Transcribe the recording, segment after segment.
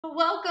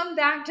Welcome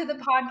back to the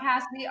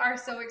podcast. We are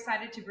so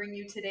excited to bring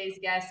you today's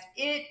guest.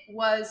 It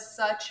was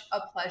such a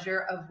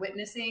pleasure of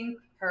witnessing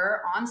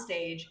her on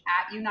stage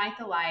at Unite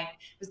the Light.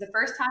 It was the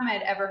first time I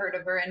had ever heard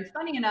of her. And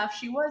funny enough,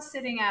 she was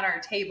sitting at our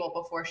table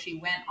before she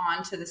went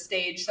onto the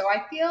stage. So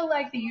I feel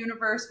like the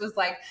universe was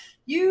like,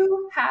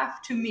 you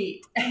have to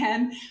meet.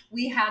 And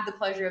we had the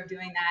pleasure of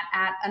doing that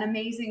at an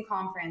amazing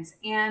conference.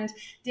 And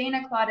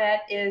Dana Claudat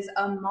is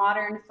a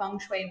modern Feng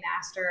Shui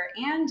master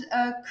and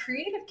a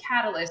creative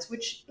catalyst,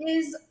 which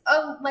is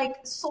a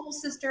soul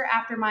sister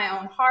after my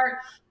own heart,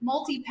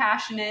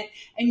 multi-passionate,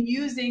 and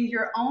using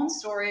your own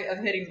story of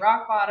hitting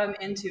rock bottom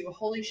into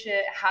holy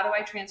shit, how do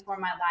I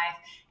transform my life?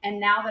 And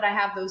now that I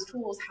have those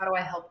tools, how do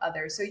I help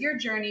others? So your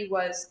journey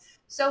was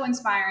so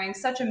inspiring,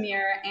 such a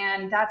mirror,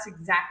 and that's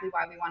exactly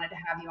why we wanted to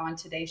have you on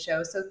today's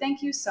show. So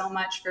thank you so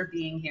much for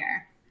being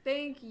here.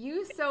 Thank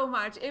you so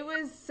much. It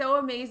was so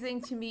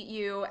amazing to meet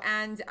you,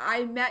 and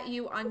I met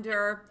you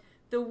under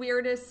the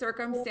weirdest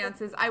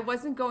circumstances. I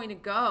wasn't going to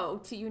go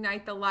to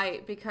Unite the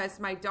Light because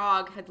my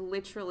dog had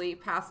literally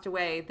passed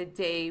away the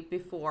day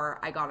before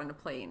I got on a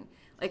plane,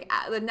 like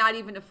not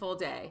even a full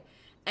day.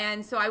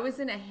 And so I was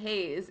in a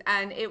haze,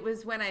 and it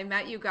was when I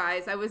met you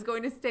guys. I was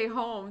going to stay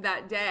home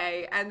that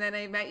day, and then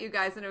I met you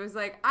guys, and it was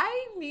like,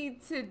 I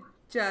need to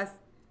just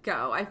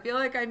go. I feel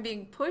like I'm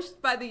being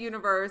pushed by the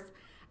universe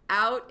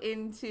out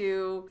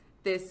into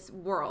this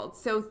world.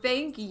 So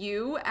thank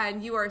you,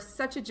 and you are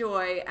such a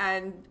joy,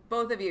 and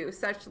both of you,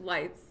 such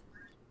lights.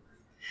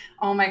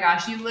 Oh my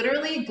gosh, you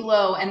literally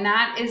glow. And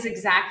that is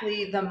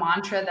exactly the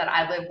mantra that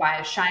I live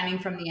by, is shining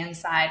from the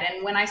inside.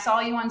 And when I saw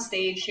you on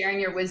stage sharing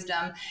your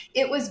wisdom,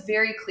 it was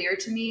very clear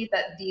to me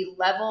that the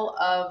level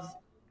of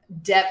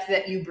depth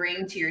that you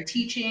bring to your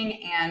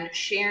teaching and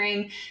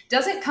sharing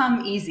doesn't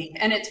come easy,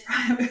 and it's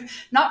probably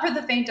not for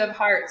the faint of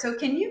heart. So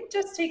can you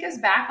just take us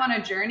back on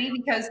a journey,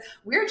 because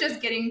we're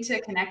just getting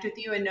to connect with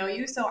you and know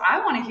you, so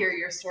I want to hear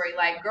your story,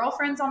 like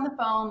girlfriends on the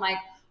phone, like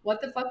what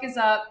the fuck is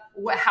up,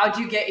 how'd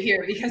you get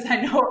here, because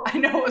I know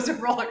it was a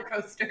roller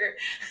coaster.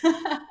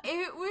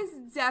 It was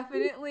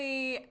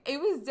definitely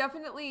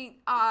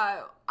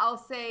I'll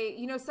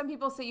say, some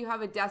people say you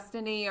have a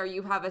destiny or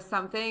you have a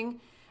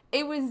something.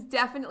 It was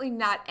definitely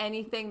not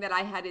anything that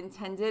I had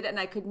intended, and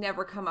I could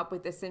never come up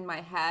with this in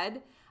my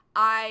head.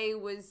 I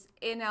was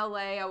in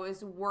LA. I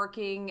was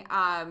working,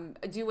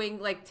 doing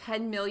like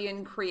 10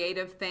 million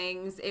creative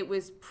things. It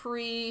was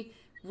pre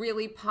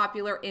really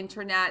popular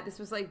internet. This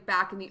was like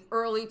back in the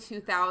early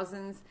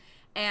 2000s.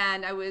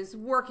 And I was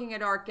working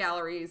at art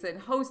galleries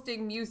and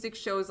hosting music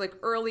shows, like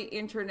early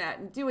internet,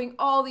 and doing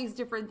all these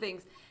different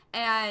things.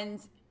 And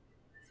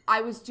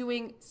I was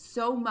doing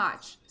so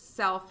much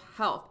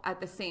self-help at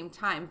the same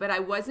time, but I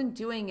wasn't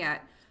doing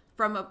it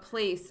from a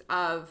place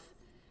of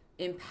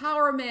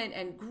empowerment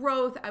and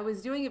growth. I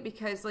was doing it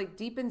because, like,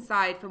 deep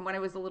inside from when I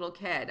was a little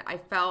kid, I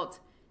felt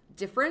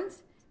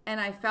different and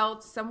I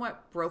felt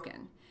somewhat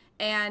broken.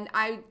 And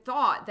I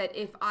thought that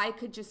if I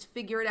could just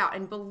figure it out,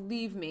 and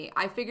believe me,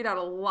 I figured out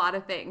a lot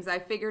of things. I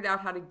figured out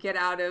how to get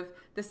out of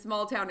the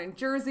small town in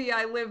Jersey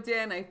I lived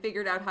in. I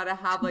figured out how to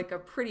have like a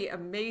pretty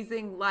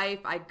amazing life.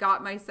 I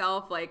got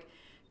myself like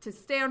to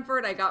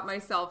Stanford. I got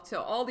myself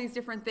to all these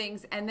different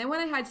things. And then when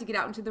I had to get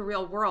out into the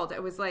real world,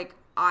 it was like,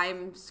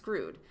 I'm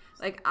screwed.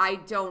 Like, I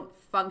don't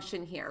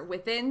function here.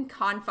 Within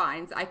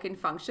confines, I can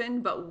function,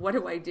 but what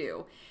do I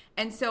do?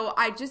 And so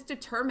I just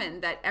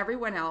determined that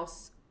everyone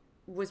else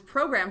was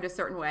programmed a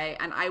certain way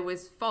and I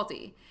was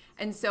faulty.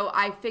 And so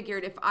I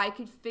figured if I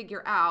could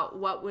figure out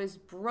what was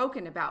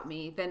broken about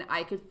me, then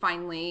I could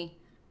finally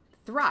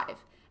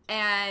thrive.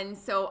 And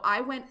so I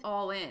went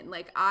all in.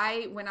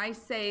 When I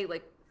say,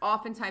 like,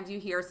 oftentimes you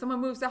hear someone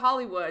moves to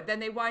Hollywood, then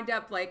they wind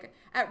up like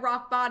at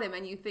rock bottom,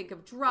 and you think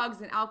of drugs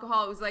and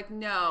alcohol. It was like,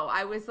 no,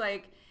 I was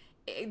like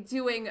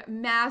doing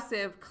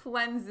massive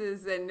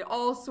cleanses and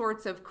all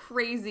sorts of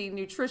crazy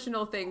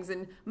nutritional things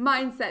and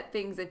mindset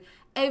things and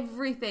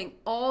everything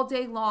all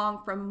day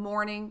long from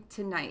morning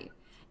to night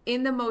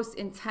in the most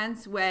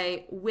intense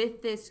way,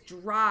 with this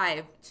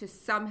drive to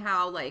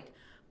somehow like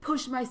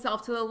push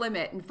myself to the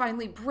limit and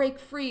finally break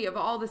free of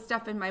all the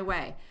stuff in my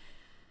way.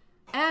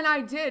 And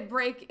I did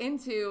break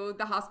into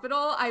the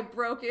hospital. I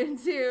broke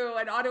into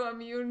an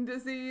autoimmune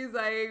disease.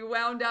 I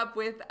wound up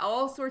with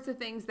all sorts of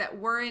things that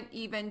weren't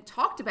even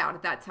talked about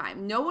at that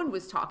time. No one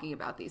was talking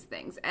about these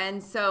things.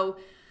 And so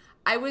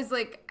I was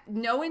like,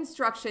 no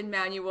instruction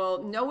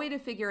manual, no way to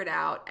figure it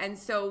out. And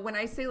so when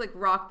I say like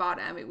rock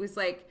bottom, it was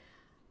like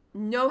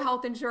no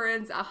health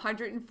insurance,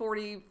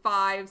 $145,000,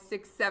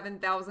 $6,000,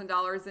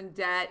 $7,000 in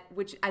debt,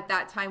 which at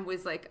that time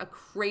was like a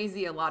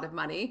crazy a lot of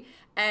money.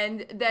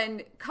 And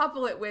then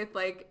couple it with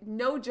like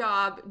no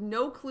job,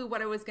 no clue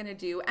what I was going to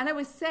do. And I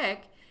was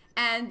sick.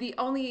 And the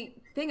only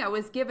thing I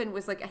was given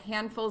was like a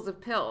handfuls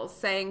of pills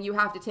saying you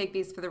have to take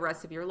these for the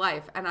rest of your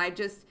life. And I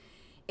just,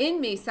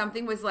 in me,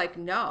 something was like,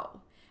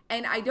 no.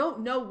 And I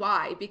don't know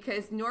why,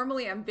 because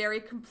normally I'm very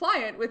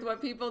compliant with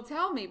what people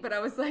tell me, but I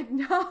was like,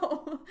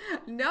 no,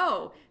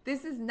 no,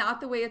 this is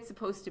not the way it's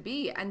supposed to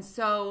be. And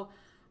so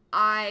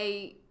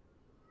I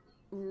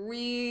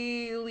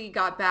really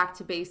got back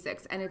to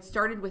basics, and it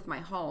started with my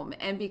home.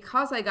 And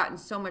because I got in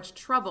so much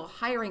trouble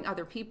hiring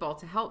other people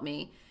to help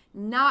me,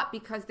 not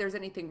because there's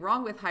anything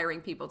wrong with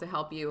hiring people to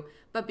help you,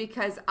 but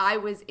because I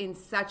was in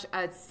such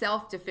a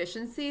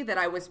self-deficiency that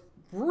I was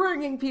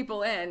bringing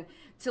people in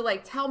to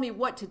like tell me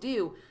what to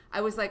do.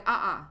 I was like,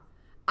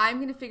 I'm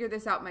going to figure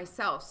this out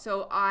myself.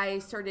 So I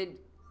started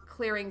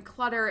clearing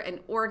clutter and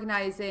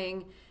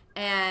organizing.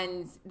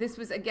 And this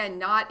was, again,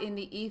 not in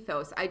the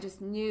ethos. I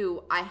just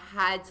knew I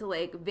had to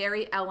like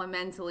very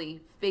elementally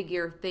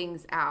figure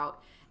things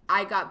out.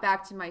 I got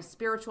back to my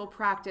spiritual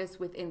practice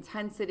with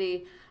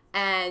intensity,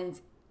 and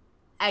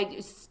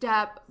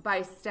step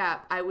by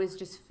step, I was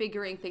just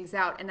figuring things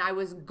out. And I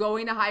was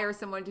going to hire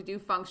someone to do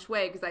Feng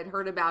Shui because I'd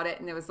heard about it.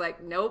 And it was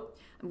like, nope,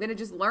 I'm going to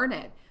just learn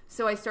it.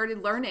 So I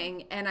started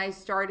learning, and I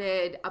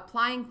started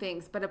applying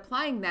things, but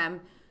applying them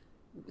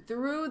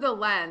through the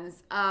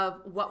lens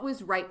of what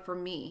was right for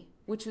me,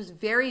 which was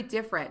very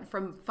different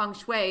from Feng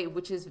Shui,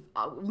 which is,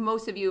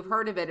 most of you have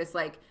heard of it. It's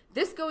like,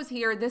 this goes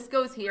here, this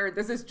goes here,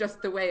 this is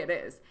just the way it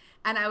is.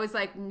 And I was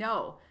like,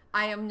 no,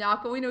 I am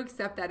not going to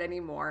accept that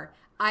anymore.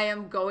 I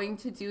am going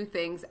to do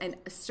things and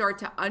start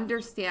to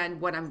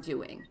understand what I'm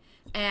doing.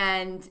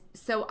 And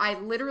so I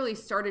literally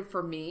started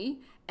for me,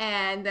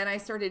 and then I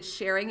started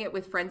sharing it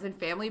with friends and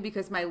family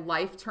because my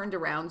life turned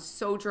around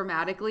so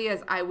dramatically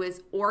as I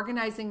was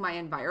organizing my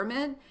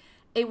environment.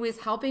 It was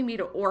helping me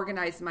to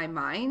organize my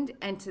mind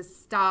and to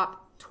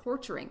stop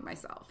torturing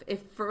myself,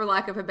 if for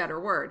lack of a better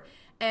word.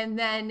 And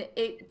then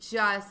it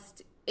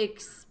just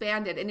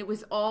expanded, and it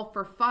was all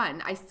for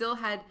fun. I still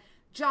had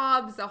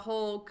jobs, a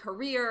whole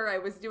career. I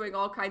was doing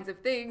all kinds of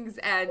things,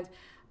 and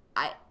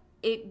I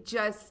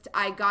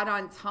got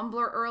on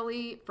Tumblr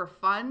early for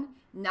fun,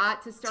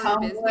 not to start a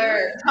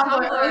business.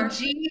 Tumblr,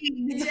 OG.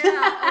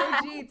 Yeah,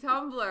 OG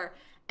Tumblr.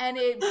 And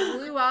it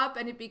blew up,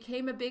 and it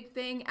became a big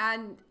thing,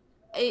 and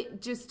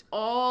it just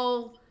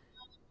all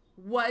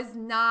was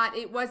not,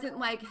 it wasn't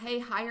like, hey,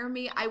 hire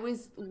me. I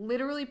was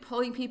literally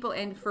pulling people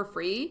in for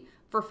free,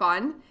 for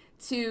fun,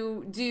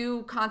 to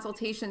do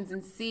consultations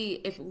and see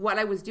if what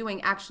I was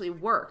doing actually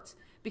worked,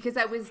 because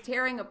I was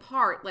tearing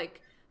apart like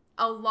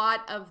a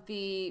lot of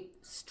the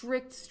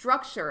strict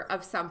structure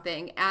of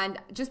something. And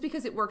just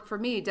because it worked for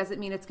me doesn't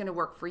mean it's going to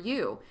work for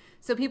you.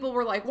 So people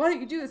were like, why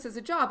don't you do this as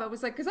a job? I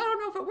was like, because I don't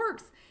know if it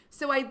works.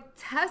 So I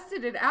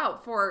tested it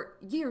out for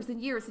years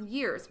and years and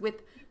years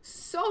with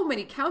so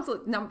many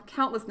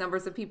countless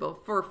numbers of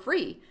people for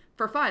free,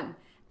 for fun.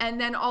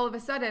 And then all of a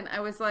sudden I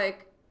was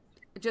like,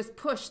 just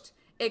pushed.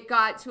 It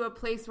got to a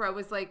place where I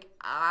was like,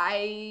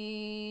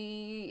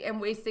 I am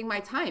wasting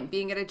my time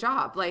being at a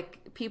job.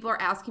 Like, people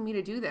are asking me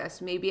to do this.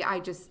 Maybe I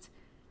just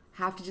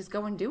have to just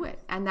go and do it.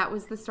 And that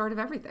was the start of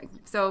everything.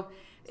 So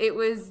it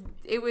was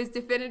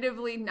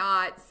definitively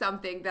not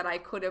something that I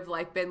could have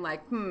like been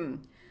like,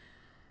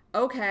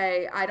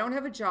 okay, I don't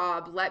have a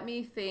job. Let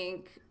me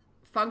think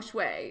Feng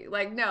Shui.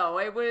 Like, no,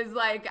 it was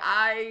like,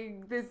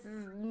 this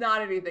is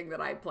not anything that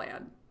I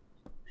planned.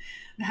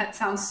 That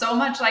sounds so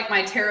much like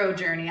my tarot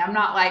journey. I'm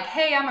not like,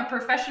 hey, I'm a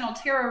professional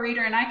tarot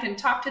reader and I can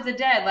talk to the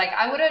dead. Like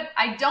I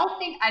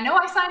know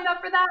I signed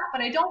up for that,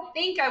 but I don't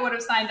think I would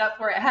have signed up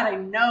for it had I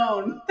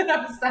known that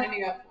I was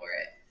signing up for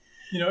it.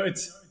 You know,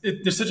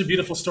 there's such a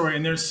beautiful story,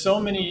 and there's so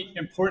many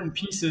important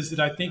pieces that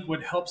I think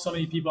would help so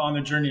many people on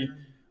their journey.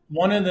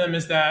 One of them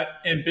is that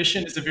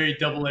ambition is a very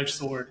double-edged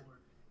sword.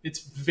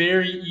 It's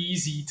very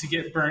easy to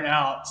get burnt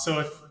out.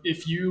 So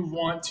if you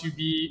want to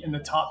be in the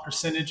top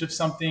percentage of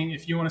something,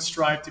 if you want to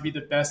strive to be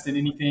the best in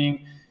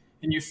anything,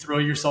 and you throw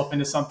yourself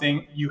into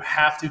something, you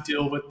have to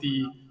deal with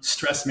the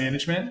stress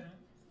management.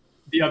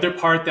 The other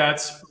part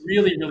that's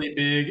really, really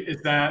big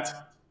is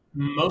that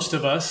most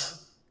of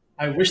us,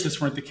 I wish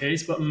this weren't the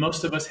case, but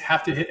most of us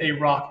have to hit a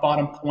rock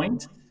bottom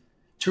point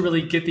to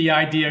really get the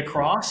idea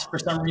across. For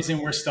some reason,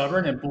 we're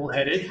stubborn and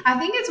bullheaded. I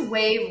think it's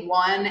wave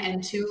 1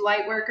 and 2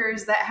 light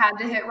workers that had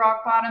to hit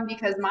rock bottom,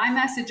 because my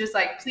message is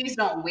like, please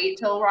don't wait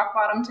till rock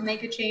bottom to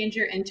make a change.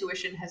 Your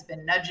intuition has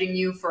been nudging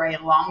you for a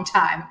long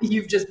time.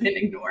 You've just been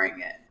ignoring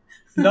it.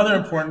 Another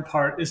important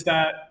part is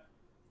that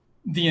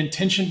the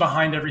intention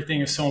behind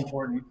everything is so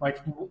important.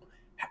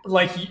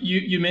 Like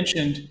you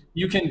mentioned,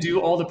 you can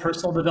do all the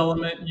personal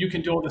development, you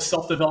can do all the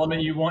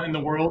self-development you want in the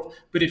world,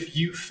 but if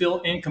you feel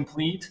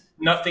incomplete,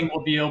 nothing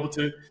will be able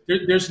to,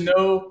 there's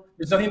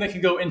nothing that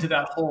can go into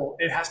that hole.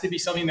 It has to be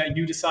something that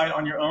you decide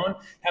on your own. It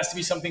has to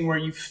be something where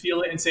you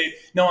feel it and say,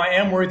 no, I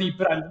am worthy,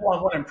 but I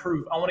want to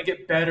improve. I want to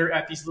get better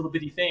at these little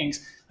bitty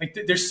things. Like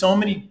there's so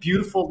many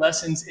beautiful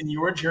lessons in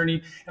your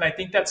journey. And I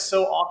think that's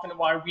so often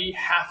why we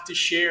have to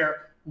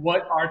share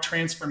what our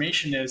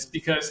transformation is,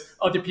 because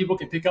other people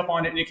can pick up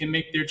on it and it can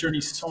make their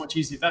journey so much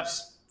easier. That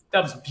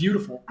was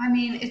beautiful. I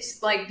mean,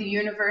 it's like the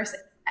universe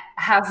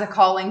has a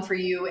calling for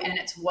you, and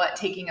it's what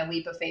taking a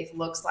leap of faith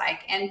looks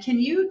like. And can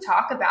you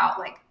talk about,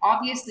 like,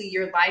 obviously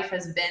your life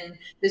has been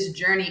this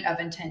journey of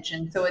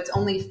intention, so it's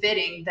only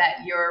fitting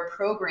that your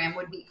program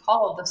would be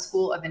called the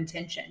School of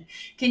Intention.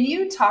 Can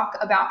you talk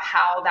about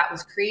how that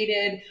was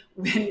created,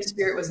 when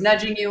Spirit was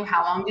nudging you,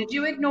 how long did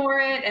you ignore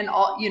it, and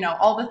all, you know,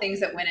 all the things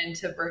that went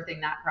into birthing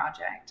that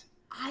project?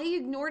 I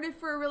ignored it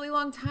for a really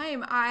long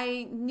time.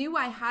 I knew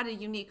I had a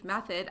unique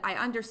method. I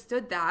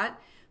understood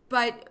that.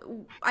 But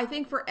I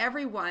think for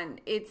everyone,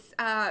 it's,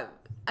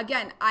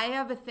 again, I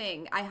have a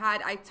thing.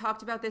 I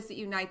talked about this at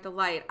Unite the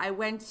Light. I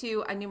went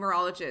to a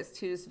numerologist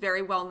who's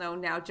very well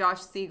known now, Josh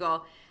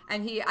Siegel.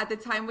 And he, at the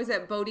time, was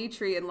at Bodhi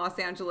Tree in Los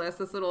Angeles,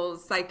 this little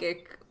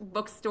psychic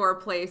bookstore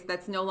place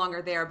that's no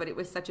longer there, but it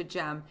was such a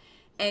gem.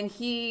 And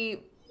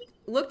he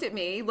looked at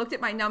me, looked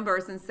at my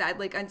numbers and said,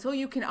 like, until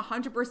you can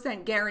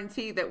 100%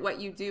 guarantee that what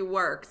you do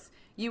works,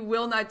 you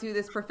will not do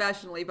this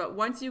professionally. But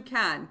once you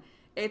can,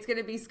 it's going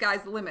to be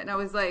sky's the limit. And I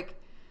was like,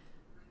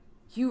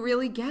 you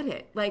really get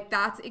it. Like,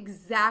 that's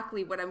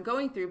exactly what I'm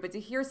going through. But to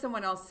hear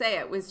someone else say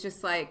it was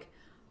just like,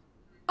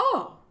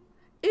 oh,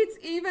 it's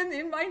even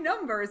in my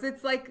numbers.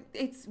 It's like,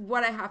 it's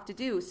what I have to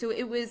do. So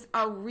it was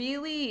a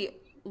really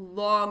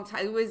long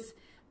time. It was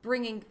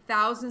bringing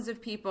thousands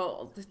of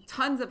people,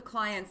 tons of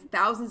clients,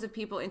 thousands of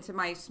people into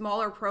my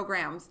smaller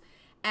programs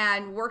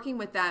and working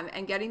with them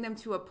and getting them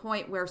to a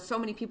point where so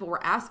many people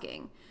were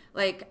asking,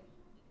 like,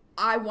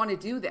 I want to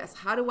do this.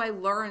 How do I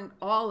learn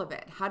all of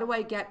it? How do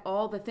I get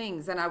all the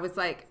things? And I was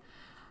like,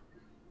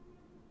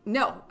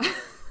 no.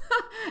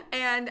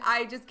 And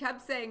I just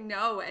kept saying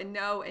no and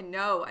no and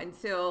no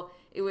until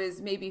it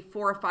was maybe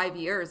 4 or 5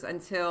 years,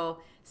 until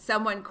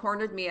someone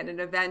cornered me at an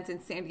event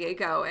in San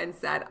Diego and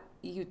said,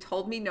 you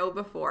told me no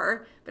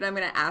before, but I'm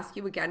going to ask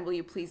you again. Will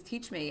you please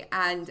teach me?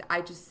 And I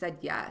just said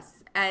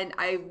yes. And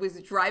I was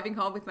driving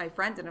home with my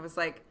friend and I was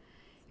like,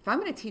 if I'm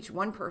going to teach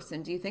one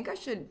person, do you think I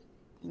should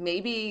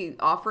maybe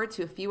offer it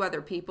to a few other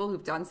people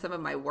who've done some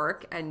of my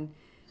work? And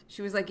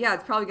she was like, yeah,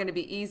 it's probably going to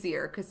be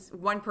easier because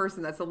one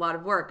person, that's a lot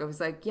of work. I was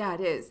like, yeah,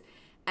 it is.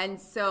 And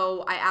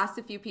so I asked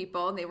a few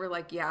people and they were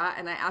like, yeah.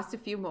 And I asked a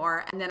few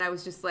more. And then I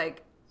was just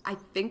like, I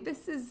think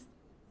this is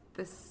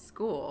the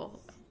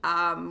school.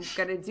 I'm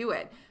going to do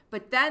it.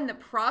 But then the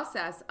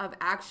process of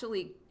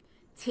actually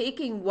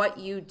taking what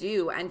you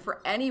do, and for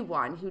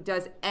anyone who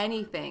does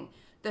anything,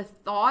 the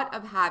thought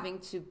of having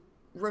to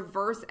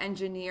reverse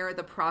engineer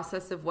the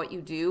process of what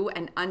you do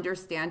and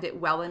understand it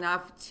well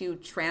enough to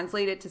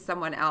translate it to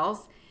someone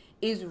else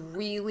is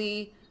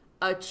really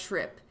a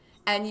trip.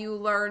 And you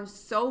learn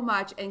so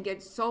much and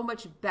get so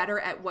much better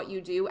at what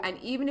you do. And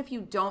even if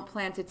you don't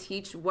plan to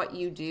teach what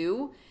you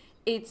do,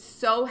 it's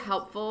so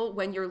helpful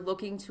when you're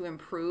looking to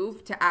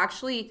improve to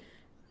actually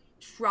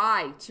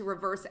try to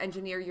reverse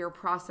engineer your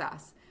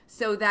process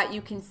so that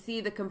you can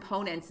see the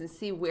components and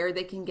see where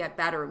they can get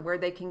better and where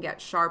they can get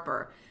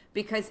sharper.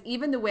 Because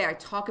even the way I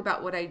talk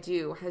about what I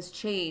do has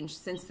changed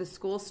since the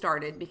school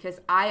started, because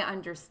I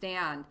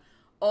understand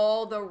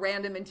all the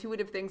random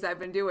intuitive things I've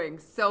been doing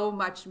so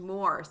much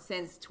more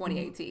since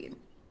 2018.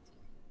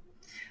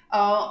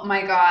 Oh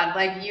my God,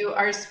 like, you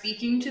are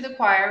speaking to the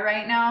choir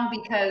right now,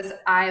 because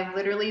I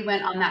literally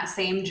went on that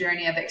same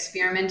journey of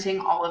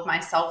experimenting all of my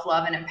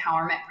self-love and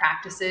empowerment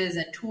practices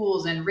and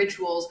tools and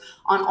rituals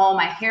on all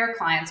my hair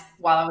clients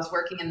while I was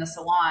working in the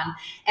salon.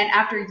 And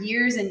after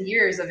years and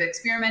years of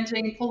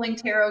experimenting, pulling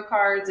tarot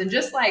cards and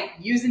just like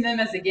using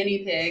them as a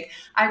guinea pig,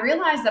 I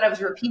realized that I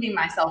was repeating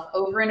myself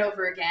over and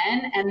over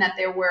again, and that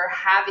there were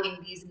having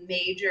these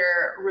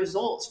major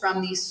results from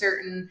these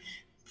certain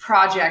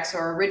projects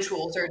or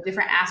rituals or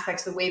different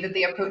aspects, the way that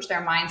they approach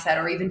their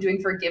mindset, or even doing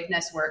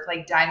forgiveness work,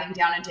 like diving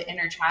down into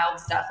inner child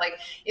stuff. Like,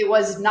 it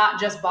was not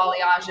just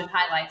balayage and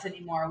highlights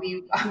anymore.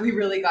 We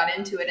really got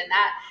into it. And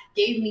that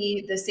gave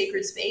me the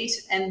sacred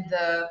space and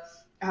the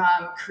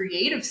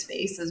creative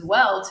space as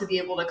well to be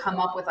able to come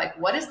up with, like,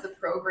 what is the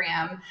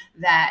program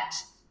that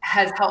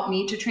has helped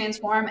me to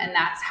transform. And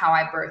that's how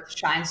I birthed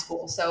Shine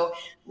School. So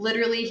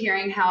literally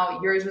hearing how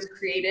yours was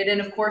created, and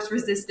of course,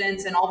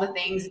 resistance and all the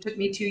things. It took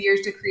me 2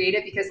 years to create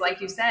it, because like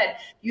you said,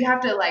 you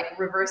have to like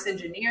reverse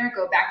engineer,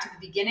 go back to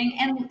the beginning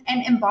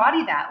and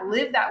embody that,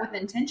 live that with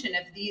intention.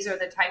 If these are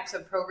the types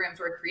of programs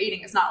we're creating,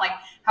 it's not like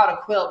how to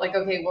quilt. Like,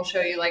 okay, we'll show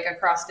you like a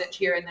cross stitch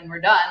here and then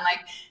we're done.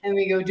 Like, and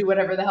we go do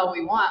whatever the hell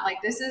we want.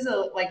 Like, this is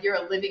like, you're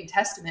a living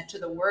testament to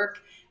the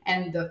work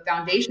and the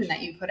foundation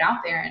that you put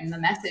out there and the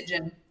message.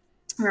 And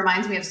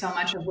reminds me of so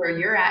much of where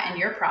you're at in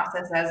your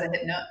process as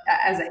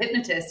a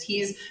hypnotist.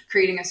 He's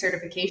creating a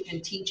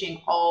certification,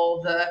 teaching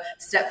all the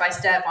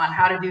step-by-step on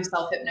how to do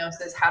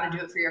self-hypnosis, how to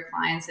do it for your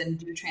clients and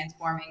do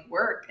transforming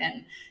work.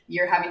 And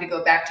you're having to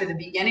go back to the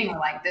beginning. We're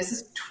like, this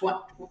is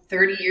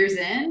 30 years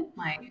in.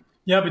 Like,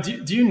 yeah, but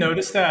do you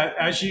notice that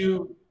as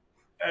you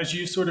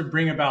sort of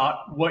bring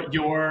about what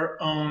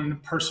your own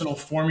personal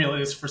formula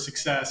is for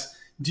success,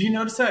 do you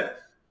notice that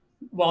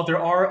while there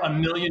are a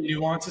million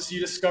nuances you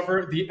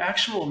discover, the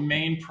actual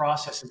main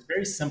process is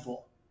very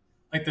simple?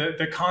 Like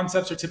the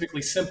concepts are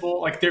typically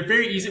simple. Like, they're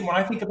very easy. When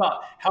I think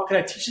about how could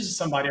I teach this to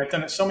somebody, I've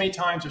done it so many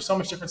times. There's so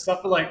much different stuff,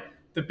 but like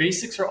the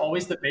basics are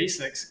always the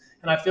basics.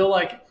 And I feel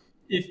like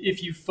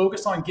if you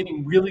focus on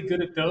getting really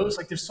good at those,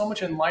 like there's so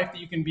much in life that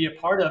you can be a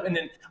part of. And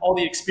then all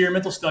the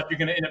experimental stuff you're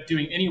going to end up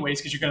doing anyways,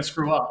 because you're going to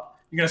screw up.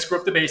 You're going to screw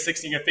up the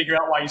basics and you're going to figure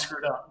out why you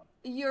screwed up.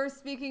 You're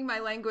speaking my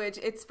language.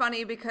 It's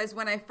funny because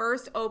when I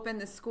first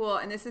opened the school,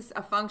 and this is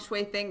a Feng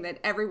Shui thing that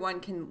everyone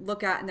can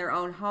look at in their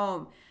own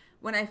home.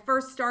 When I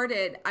first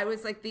started, I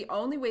was like, the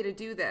only way to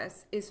do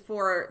this is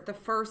for the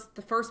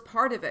first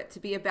part of it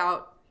to be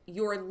about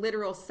your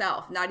literal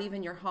self, not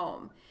even your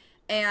home.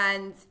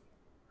 And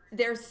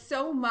there's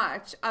so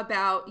much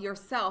about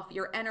yourself,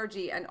 your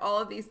energy, and all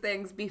of these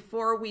things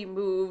before we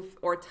move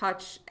or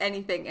touch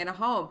anything in a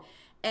home.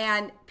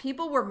 And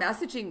people were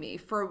messaging me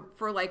for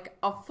like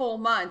a full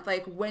month,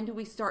 like, when do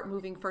we start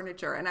moving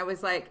furniture? And I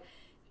was like,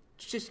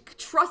 just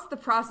trust the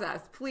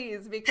process,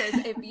 please, because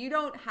if you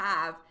don't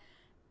have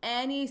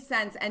any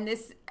sense, and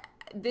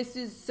this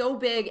is so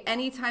big,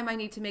 anytime I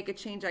need to make a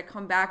change, I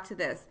come back to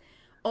this.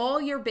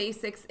 All your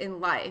basics in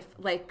life,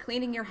 like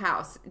cleaning your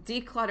house,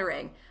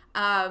 decluttering,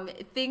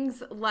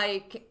 things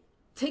like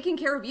taking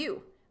care of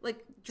you,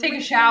 like take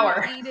a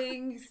shower,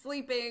 eating,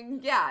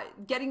 sleeping,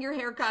 getting your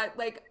hair cut,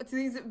 like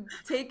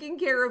taking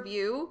care of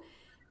you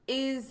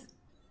is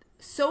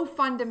so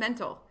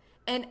fundamental.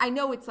 And I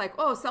know it's like,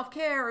 oh,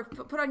 self-care,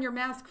 put on your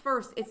mask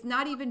first. It's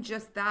not even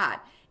just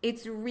that.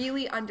 It's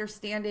really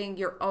understanding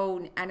your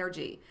own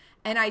energy.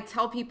 And I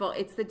tell people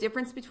it's the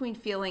difference between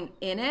feeling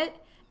in it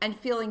and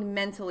feeling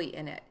mentally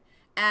in it.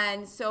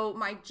 And so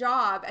my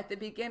job at the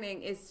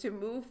beginning is to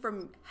move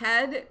from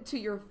head to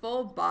your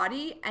full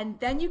body, and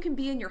then you can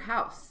be in your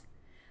house.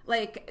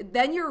 Like,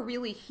 then you're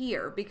really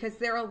here, because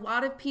there are a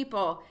lot of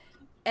people,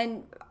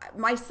 and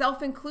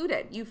myself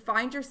included, you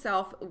find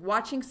yourself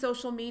watching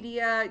social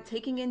media,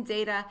 taking in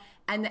data,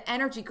 and the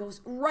energy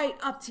goes right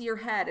up to your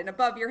head and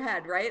above your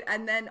head, right?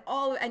 And then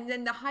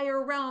the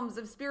higher realms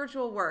of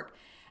spiritual work.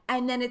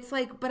 And then it's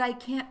like, but I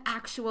can't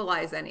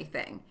actualize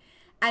anything.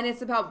 And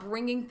it's about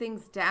bringing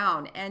things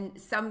down, and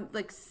some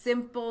like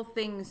simple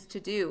things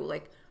to do,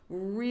 like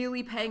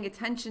really paying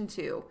attention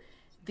to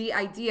the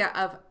idea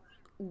of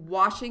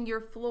washing your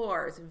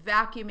floors,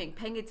 vacuuming,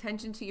 paying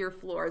attention to your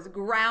floors,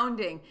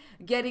 grounding,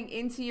 getting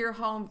into your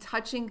home,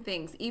 touching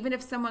things, even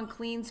if someone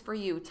cleans for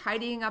you,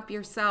 tidying up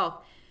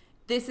yourself.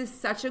 This is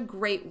such a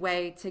great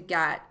way to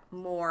get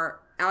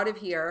more out of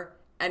here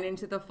and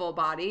into the full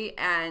body,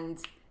 and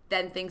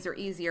then things are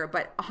easier.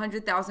 But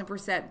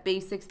 100,000%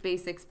 basics,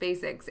 basics,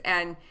 basics.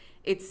 And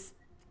it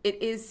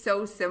is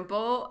so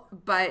simple,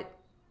 but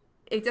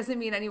it doesn't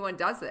mean anyone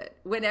does it.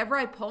 Whenever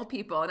I poll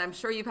people, and I'm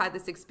sure you've had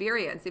this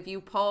experience, if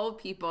you poll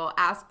people,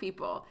 ask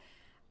people,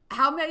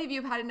 how many of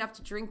you have had enough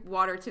to drink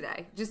water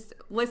today? Just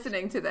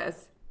listening to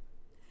this.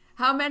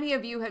 How many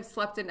of you have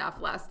slept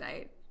enough last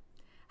night?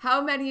 How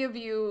many of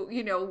you,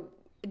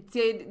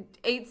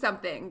 ate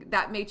something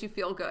that made you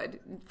feel good?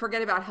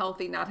 Forget about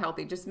healthy, not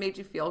healthy, just made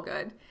you feel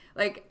good.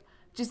 Like,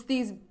 just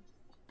these,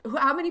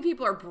 how many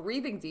people are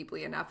breathing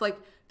deeply enough? Like,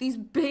 these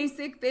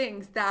basic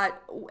things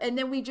that, and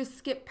then we just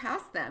skip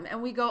past them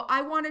and we go,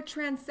 I want to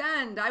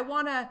transcend. I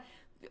want to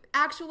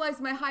actualize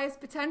my highest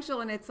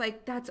potential. And it's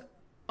like, that's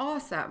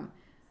awesome.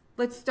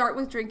 Let's start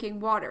with drinking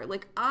water.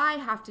 Like, I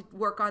have to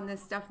work on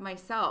this stuff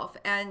myself.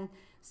 And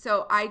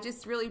so I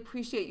just really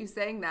appreciate you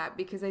saying that,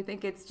 because I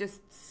think it's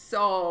just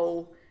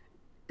so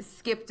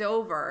skipped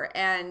over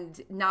and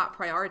not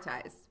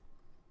prioritized.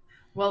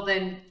 Well,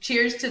 then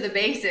cheers to the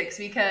basics,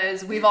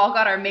 because we've all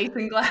got our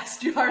mason glass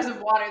jars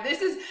of water.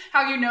 This is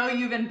how you know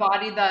you've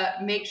embodied the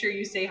make sure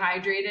you stay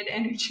hydrated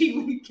energy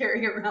when you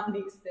carry around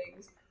these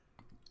things.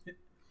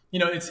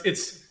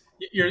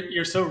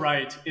 You're so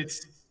right.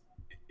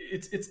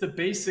 It's the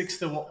basics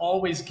that will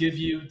always give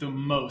you the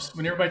most.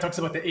 When everybody talks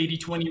about the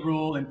 80-20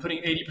 rule and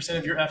putting 80%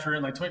 of your effort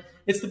in like 20,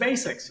 it's the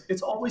basics.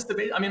 It's always the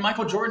basics. I mean,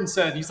 Michael Jordan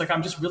said, he's like,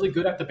 I'm just really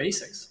good at the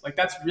basics. Like,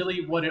 that's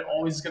really what it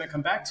always is going to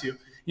come back to.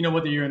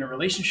 Whether you're in a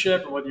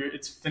relationship or whether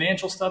it's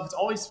financial stuff, it's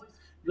always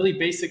really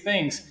basic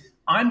things.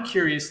 I'm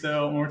curious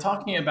though, when we're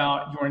talking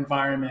about your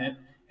environment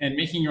and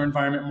making your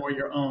environment more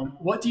your own,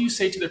 what do you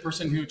say to the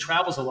person who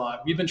travels a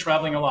lot? We've been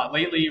traveling a lot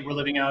lately. We're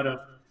living out of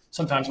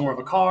sometimes more of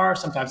a car,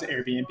 sometimes an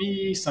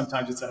Airbnb,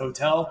 sometimes it's a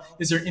hotel.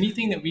 Is there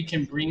anything that we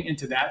can bring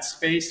into that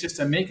space just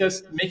to make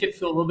it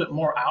feel a little bit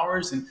more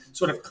ours and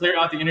sort of clear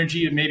out the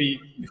energy of maybe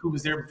who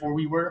was there before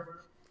we were?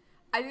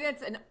 I think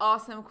that's an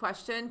awesome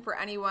question for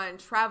anyone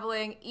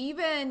traveling,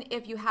 even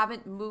if you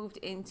haven't moved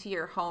into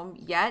your home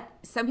yet.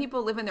 Some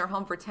people live in their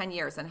home for 10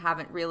 years and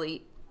haven't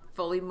really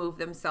fully moved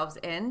themselves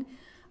in.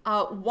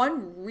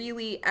 One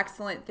really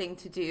excellent thing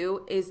to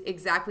do is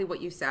exactly what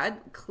you said,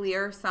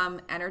 clear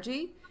some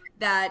energy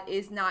that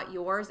is not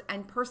yours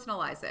and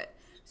personalize it.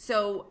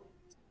 So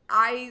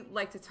I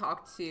like to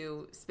talk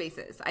to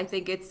spaces. I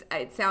think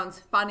it sounds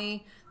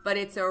funny, but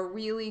it's a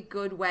really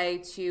good way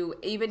to,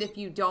 even if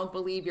you don't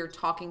believe you're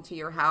talking to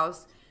your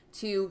house,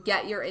 to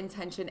get your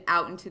intention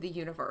out into the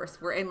universe.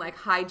 We're in like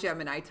high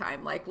Gemini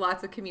time, like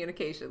lots of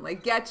communication.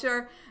 Like get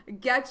your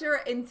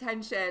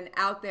intention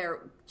out there.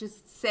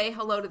 Just say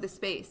hello to the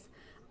space.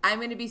 I'm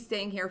going to be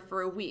staying here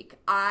for a week.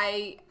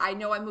 I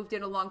know I moved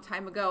in a long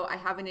time ago. I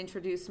haven't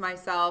introduced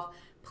myself.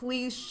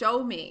 Please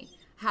show me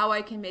how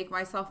I can make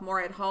myself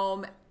more at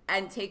home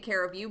and take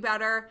care of you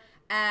better.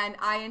 And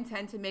I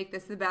intend to make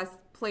this the best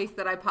place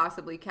that I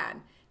possibly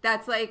can.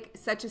 That's like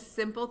such a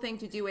simple thing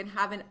to do and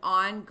have an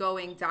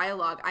ongoing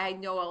dialogue. I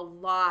know a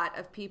lot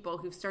of people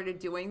who've started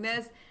doing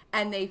this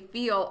and they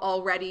feel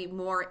already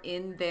more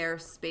in their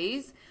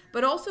space,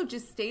 but also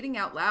just stating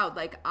out loud,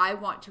 like, I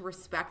want to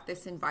respect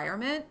this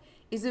environment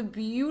is a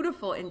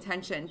beautiful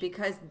intention,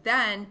 because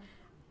then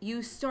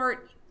you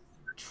start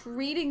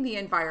treating the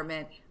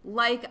environment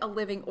like a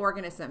living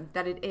organism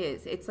that it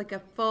is. It's like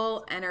a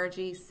full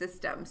energy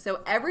system.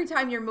 So every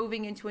time you're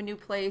moving into a new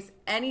place,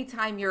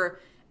 anytime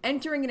you're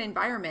entering an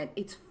environment,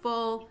 it's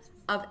full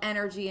of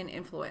energy and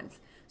influence.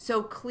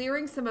 So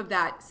clearing some of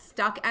that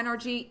stuck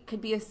energy could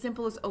be as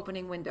simple as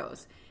opening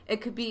windows.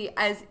 It could be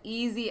as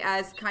easy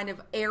as kind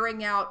of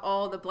airing out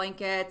all the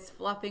blankets,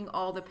 fluffing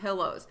all the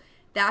pillows.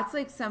 That's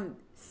like some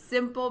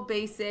simple,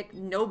 basic,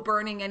 no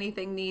burning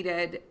anything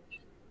needed,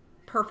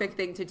 perfect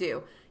thing to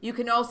do. You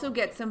can also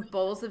get some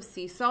bowls of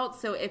sea salt.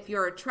 So if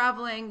you're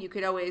traveling, you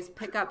could always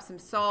pick up some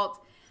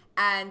salt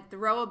and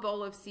throw a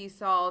bowl of sea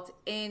salt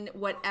in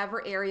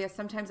whatever area.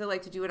 Sometimes I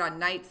like to do it on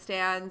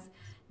nightstands.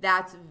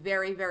 That's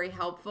very, very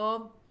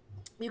helpful.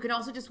 You can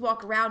also just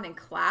walk around and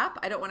clap.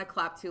 I don't want to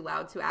clap too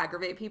loud to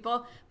aggravate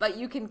people, but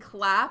you can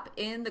clap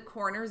in the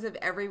corners of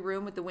every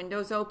room with the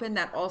windows open.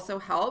 That also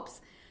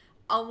helps.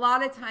 A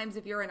lot of times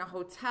if you're in a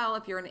hotel,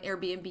 if you're in an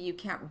Airbnb, you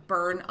can't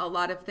burn a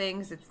lot of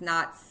things. It's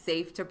not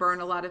safe to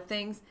burn a lot of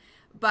things.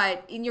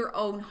 But in your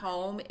own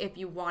home, if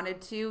you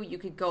wanted to, you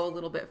could go a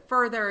little bit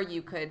further.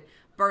 You could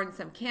burn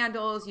some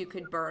candles, you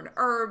could burn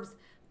herbs.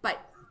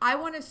 But I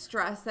want to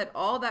stress that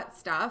all that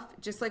stuff,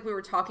 just like we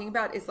were talking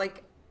about, is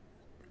like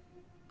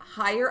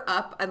higher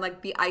up and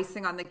like the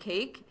icing on the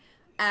cake.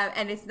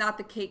 And it's not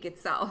the cake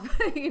itself.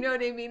 You know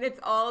what I mean?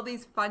 It's all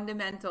these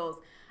fundamentals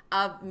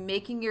of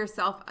making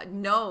yourself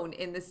known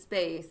in the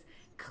space,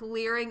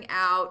 clearing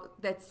out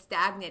that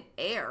stagnant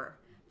air.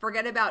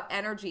 Forget about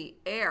energy,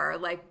 air,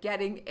 like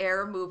getting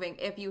air moving.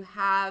 If you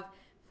have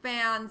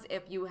fans,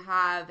 if you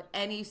have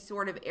any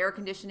sort of air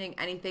conditioning,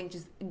 anything,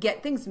 just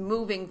get things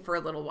moving for a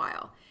little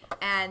while.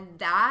 And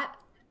that,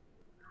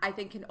 I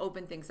think, can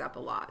open things up a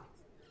lot.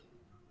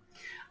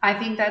 I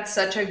think that's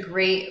such a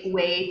great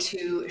way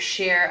to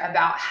share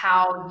about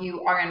how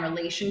you are in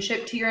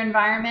relationship to your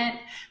environment.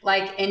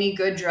 Like any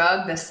good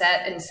drug, the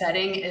set and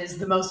setting is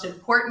the most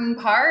important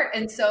part.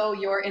 And so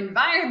your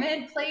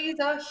environment plays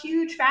a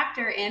huge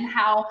factor in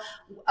how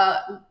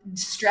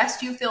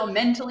stressed you feel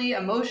mentally,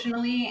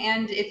 emotionally,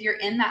 and if you're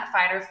in that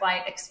fight or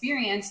flight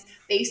experience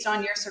based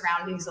on your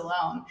surroundings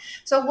alone.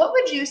 So what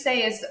would you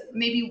say is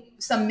maybe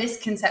some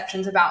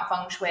misconceptions about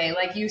Feng Shui?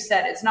 Like you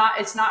said, it's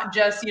not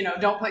just,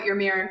 don't put your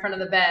mirror in front of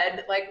the bed.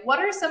 Like, what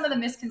are some of the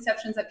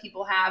misconceptions that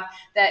people have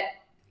that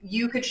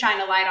you could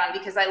shine a light on?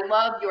 Because I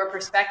love your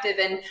perspective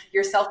and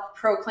your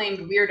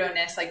self-proclaimed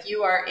weirdo-ness. Like,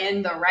 you are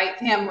in the right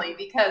family,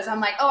 because I'm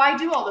like, oh, I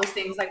do all those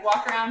things, like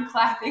walk around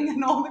clapping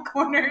in all the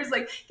corners,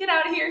 like get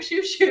out of here,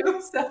 shoo shoo.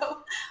 So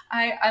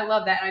I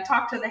love that. And I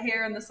talk to the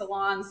hair in the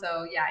salon.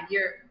 So yeah,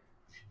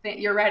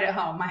 you're right at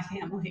home, my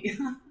family.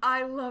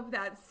 I love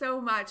that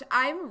so much.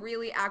 I'm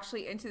really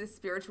actually into the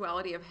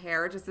spirituality of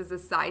hair, just as a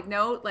side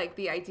note, like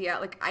the idea,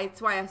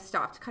 it's why I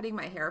stopped cutting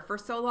my hair for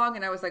so long.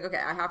 And I was like, okay,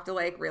 I have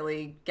to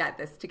really get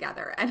this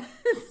together and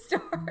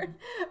start.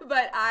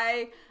 But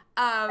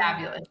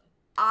Fabulous.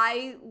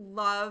 I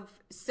love,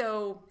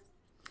 so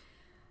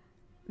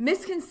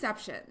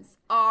misconceptions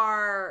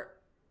are,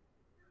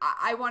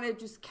 I want to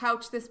just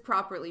couch this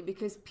properly,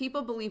 because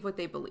people believe what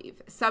they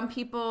believe. Some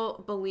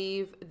people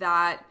believe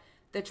that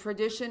the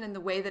tradition and the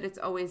way that it's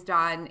always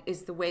done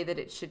is the way that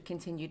it should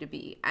continue to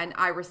be. And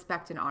I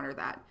respect and honor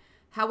that.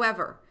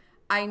 However,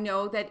 I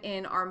know that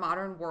in our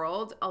modern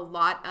world, a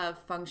lot of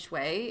Feng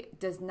Shui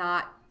does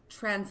not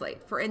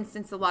translate. For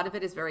instance, a lot of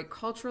it is very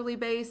culturally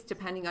based,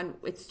 depending on,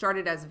 it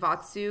started as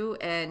Vatsu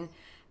and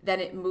then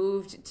it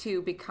moved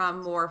to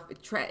become more,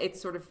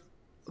 it's sort of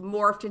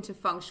morphed into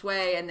Feng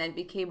Shui and then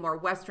became more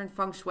Western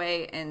Feng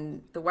Shui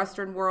in the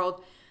Western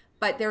world.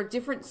 But there are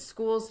different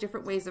schools,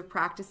 different ways of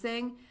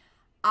practicing.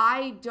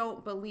 I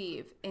don't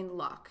believe in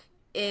luck,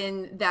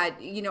 in that,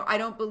 I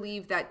don't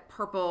believe that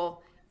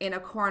purple in a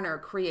corner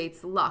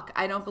creates luck.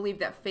 I don't believe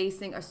that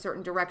facing a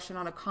certain direction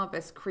on a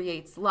compass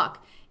creates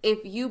luck. If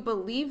you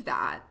believe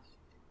that,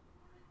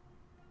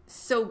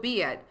 so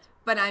be it.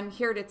 But I'm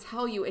here to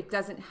tell you it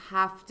doesn't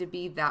have to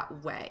be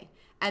that way.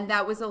 And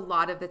that was a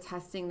lot of the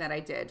testing that I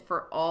did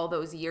for all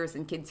those years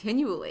and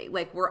continually.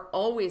 Like, we're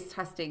always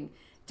testing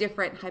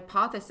different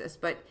hypotheses.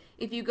 But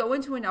if you go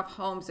into enough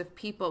homes of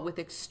people with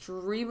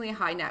extremely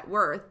high net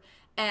worth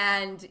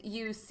and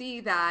you see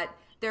that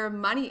their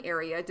money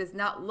area does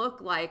not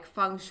look like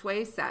Feng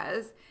Shui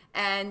says,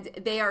 and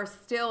they are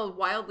still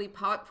wildly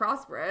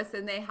prosperous,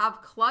 and they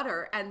have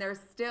clutter and they're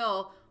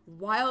still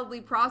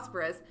wildly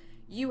prosperous,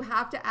 you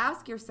have to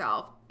ask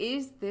yourself,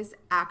 is this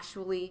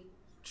actually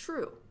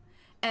true?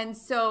 And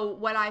so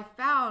what I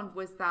found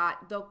was that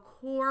the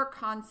core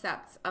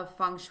concepts of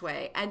Feng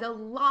Shui and a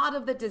lot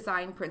of the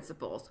design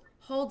principles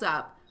hold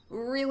up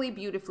really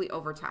beautifully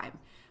over time.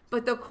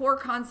 But the core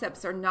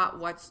concepts are not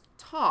what's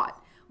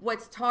taught.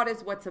 What's taught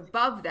is what's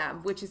above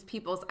them, which is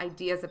people's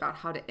ideas about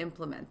how to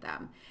implement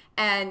them.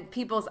 And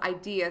people's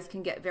ideas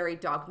can get very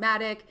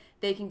dogmatic.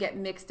 They can get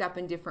mixed up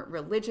in different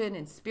religion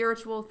and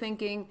spiritual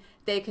thinking.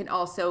 They can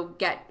also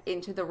get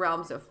into the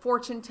realms of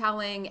fortune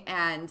telling.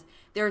 And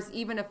there's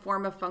even a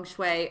form of Feng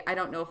Shui. I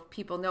don't know if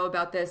people know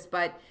about this,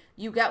 but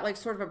you get like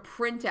sort of a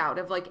printout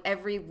of like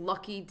every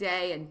lucky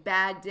day and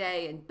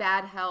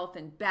bad health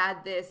and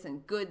bad this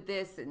and good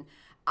this. And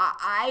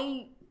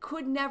I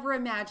could never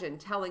imagine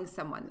telling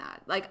someone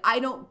that. Like, I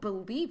don't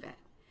believe it.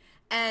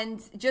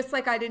 And just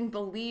like I didn't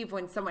believe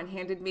when someone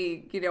handed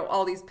me,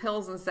 all these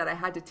pills and said I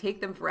had to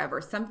take them forever,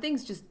 some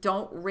things just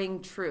don't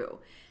ring true.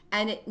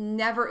 And it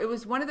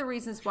was one of the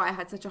reasons why I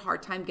had such a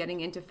hard time getting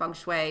into Feng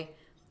Shui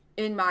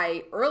in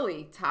my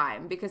early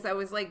time, because I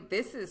was like,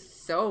 this is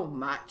so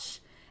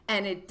much.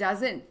 And it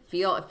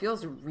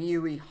feels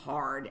really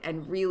hard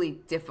and really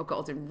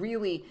difficult and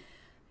really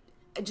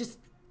just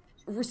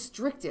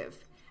restrictive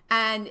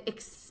and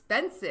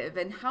expensive.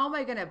 And how am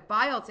I going to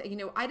buy all?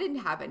 I didn't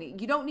have any.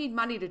 You don't need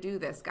money to do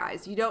this,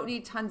 guys. You don't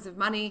need tons of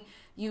money.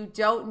 You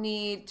don't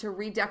need to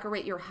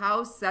redecorate your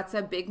house. That's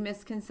a big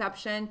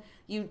misconception.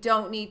 You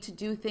don't need to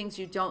do things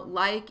you don't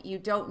like. You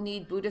don't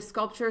need Buddha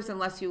sculptures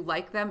unless you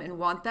like them and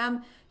want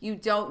them. You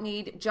don't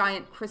need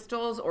giant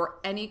crystals or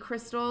any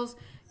crystals.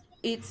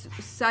 It's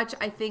such,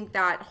 I think,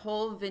 that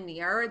whole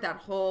veneer, that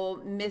whole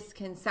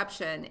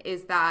misconception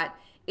is that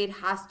it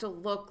has to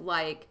look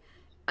like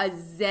a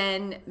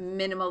Zen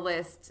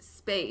minimalist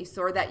space,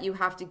 or that you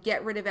have to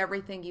get rid of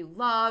everything you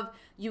love.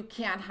 You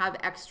can't have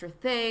extra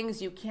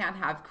things. You can't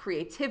have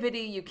creativity.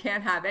 You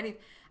can't have any.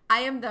 I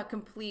am the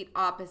complete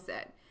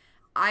opposite.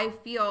 I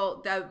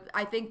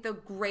think the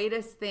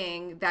greatest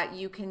thing that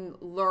you can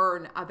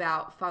learn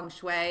about Feng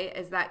Shui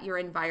is that your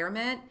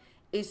environment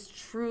is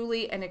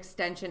truly an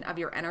extension of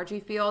your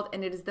energy field,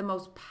 and it is the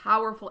most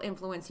powerful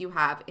influence you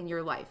have in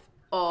your life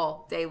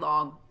all day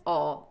long,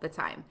 all the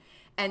time.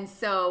 And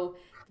so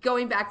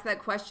going back to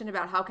that question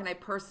about how can I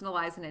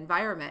personalize an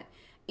environment,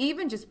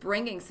 even just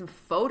bringing some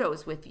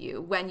photos with you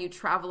when you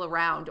travel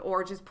around,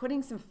 or just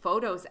putting some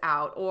photos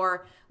out,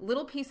 or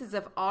little pieces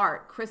of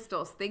art,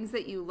 crystals, things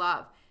that you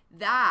love,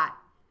 that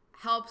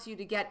helps you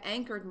to get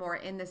anchored more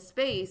in the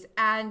space,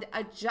 and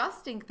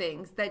adjusting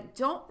things that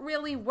don't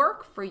really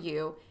work for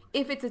you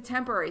if it's a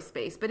temporary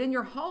space. But in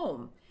your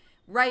home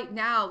right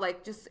now,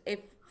 like, just if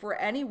for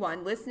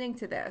anyone listening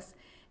to this,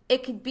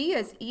 it could be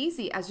as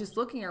easy as just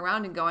looking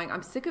around and going,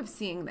 I'm sick of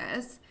seeing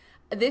this.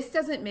 This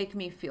doesn't make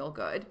me feel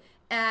good.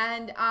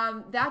 And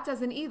that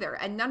doesn't either.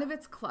 And none of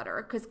it's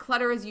clutter, because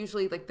clutter is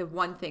usually like the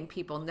one thing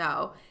people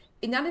know.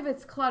 None of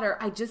it's clutter.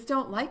 I just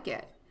don't like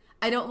it.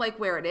 I don't like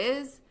where it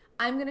is.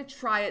 I'm going to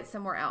try it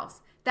somewhere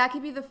else. That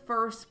could be the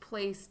first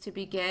place to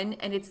begin.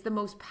 And it's the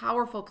most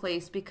powerful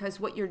place, because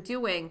what you're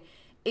doing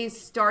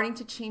is starting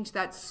to change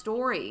that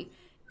story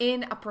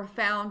in a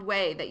profound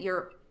way that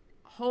your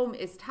home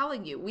is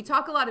telling you. We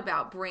talk a lot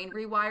about brain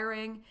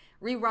rewiring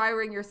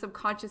your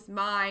subconscious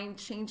mind,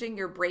 changing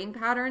your brain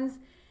patterns.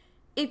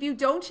 If you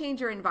don't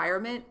change your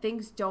environment,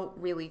 things don't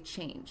really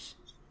change,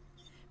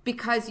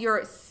 because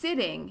you're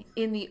sitting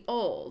in the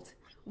old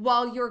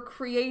while you're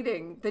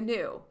creating the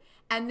new.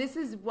 And this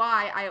is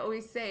why I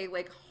always say,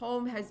 like,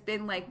 home has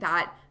been like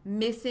that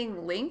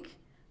missing link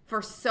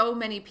for so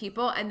many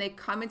people. And they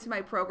come into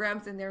my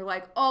programs and they're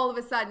like, all of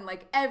a sudden,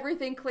 like,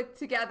 everything clicked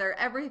together,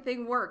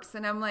 everything works.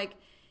 And I'm like,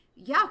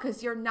 yeah,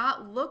 because you're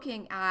not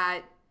looking at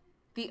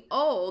the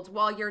old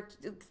while you're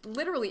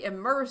literally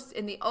immersed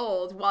in the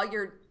old while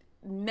you're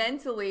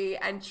mentally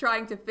and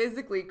trying to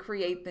physically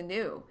create the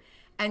new.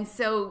 And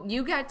so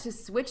you get to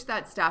switch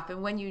that stuff.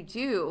 And when you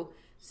do,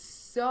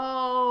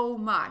 so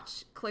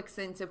much clicks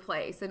into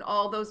place, and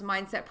all those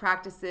mindset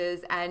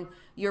practices and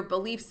your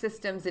belief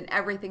systems and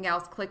everything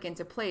else click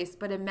into place.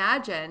 But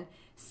imagine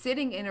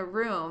sitting in a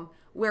room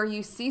where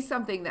you see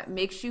something that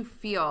makes you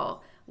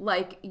feel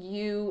like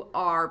you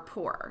are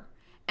poor.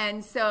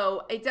 And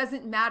so it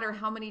doesn't matter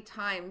how many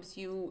times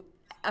you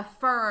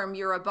affirm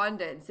your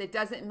abundance. It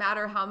doesn't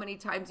matter how many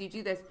times you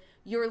do this.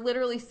 You're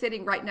literally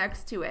sitting right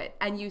next to it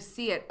and you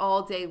see it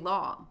all day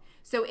long.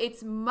 So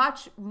it's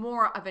much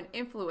more of an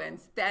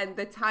influence than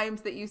the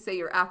times that you say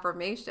your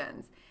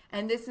affirmations.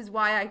 And this is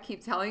why I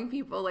keep telling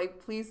people,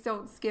 like, please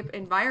don't skip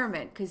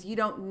environment, because you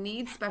don't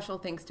need special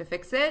things to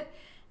fix it.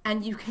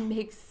 And you can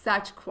make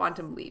such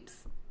quantum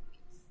leaps.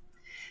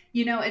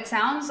 It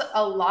sounds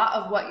a lot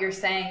of what you're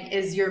saying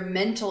is your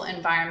mental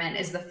environment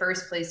is the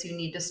first place you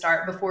need to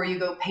start before you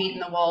go painting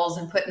the walls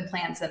and putting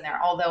plants in there,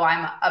 although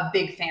I'm a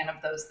big fan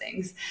of those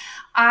things.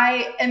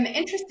 I am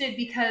interested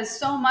because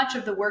so much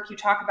of the work you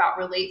talk about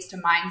relates to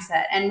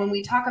mindset. And when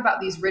we talk about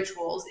these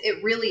rituals,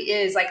 it really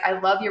is like, I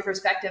love your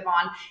perspective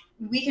on,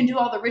 we can do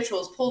all the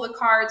rituals, pull the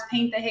cards,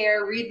 paint the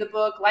hair, read the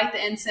book, light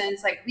the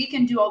incense. Like, we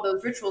can do all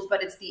those rituals,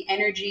 but it's the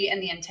energy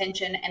and the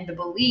intention and the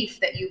belief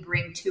that you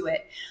bring to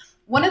it.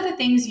 One of the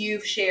things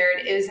you've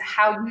shared is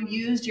how you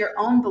used your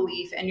own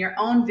belief and your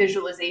own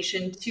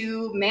visualization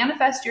to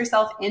manifest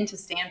yourself into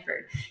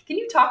Stanford. Can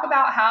you talk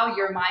about how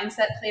your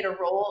mindset played a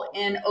role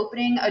in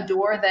opening a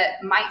door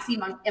that might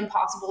seem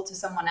impossible to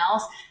someone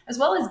else, as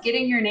well as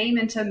getting your name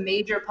into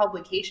major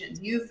publications?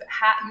 You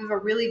have a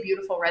really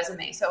beautiful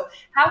resume. So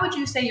how would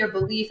you say your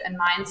belief and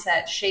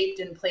mindset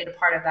shaped and played a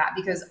part of that?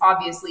 Because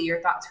obviously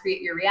your thoughts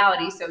create your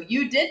reality. So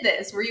you did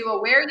this. Were you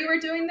aware you were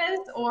doing this,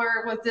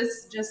 or was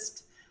this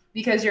just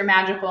because you're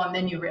magical and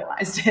then you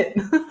realized it?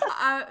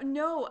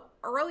 No,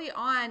 early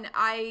on,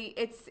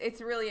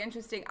 it's really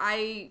interesting.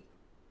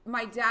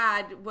 My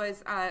dad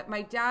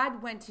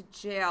went to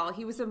jail.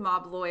 He was a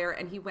mob lawyer,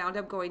 and he wound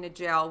up going to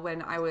jail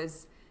when I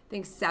was, I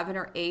think, 7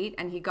 or 8,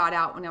 and he got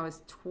out when I was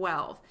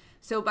 12.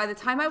 So by the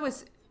time I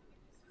was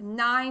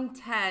 9,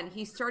 10,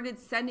 he started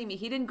sending me.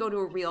 He didn't go to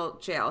a real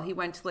jail. He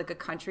went to like a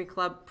country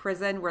club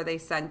prison where they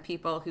send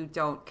people who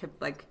don't,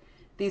 like,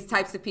 these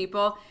types of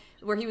people,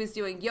 where he was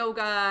doing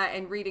yoga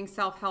and reading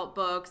self-help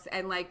books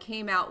and like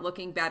came out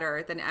looking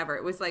better than ever.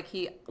 It was like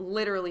he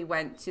literally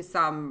went to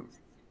some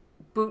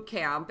boot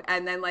camp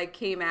and then like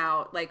came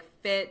out like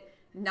fit,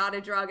 not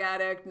a drug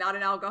addict, not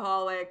an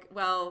alcoholic,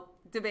 well,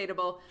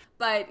 debatable,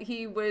 but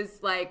he was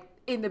like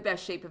in the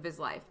best shape of his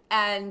life.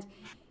 And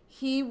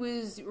he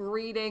was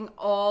reading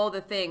all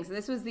the things, and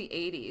this was the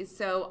 80s.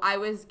 So I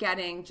was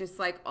getting just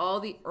like all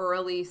the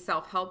early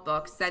self-help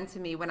books sent to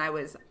me when I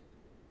was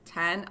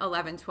 10,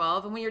 11,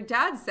 12. And when your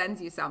dad sends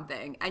you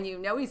something and you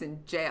know he's in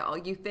jail,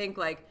 you think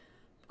like,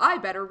 I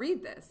better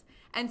read this.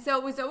 And so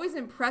it was always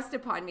impressed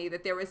upon me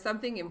that there was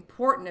something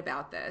important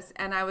about this.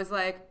 And I was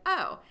like,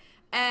 oh.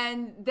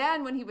 And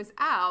then when he was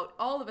out,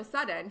 all of a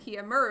sudden he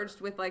emerged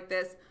with like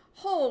this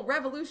whole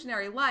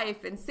revolutionary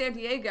life in San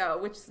Diego,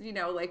 which, you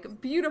know, like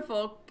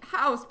beautiful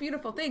house,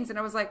 beautiful things. And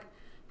I was like,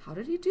 how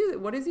did he do that?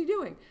 What is he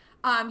doing?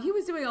 He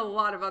was doing a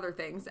lot of other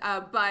things,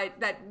 but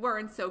that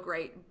weren't so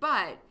great.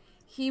 But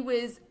he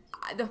was,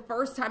 the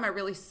first time I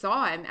really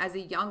saw him as a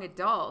young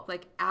adult,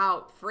 like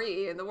out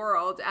free in the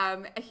world,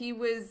 he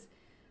was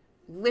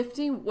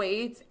lifting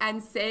weights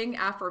and saying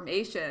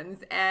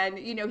affirmations. And,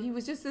 you know, he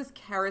was just this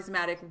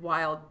charismatic,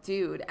 wild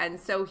dude. And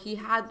so he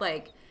had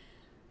like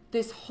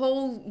this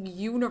whole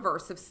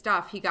universe of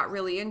stuff he got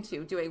really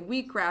into, doing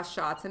wheatgrass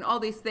shots and all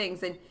these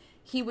things. And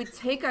he would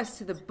take us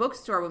to the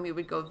bookstore when we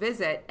would go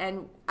visit.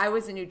 And I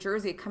was in New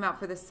Jersey, come out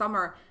for the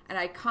summer, and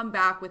I'd come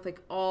back with like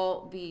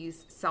all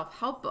these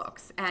self-help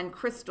books and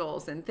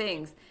crystals and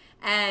things.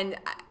 And,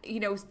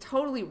 you know, it was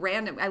totally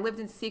random. I lived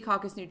in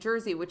Secaucus, New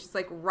Jersey, which is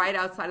like right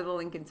outside of the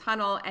Lincoln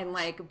Tunnel, and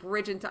like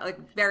bridge and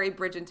like very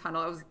bridge and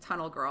tunnel. I was a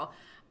tunnel girl.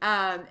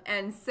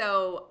 And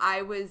so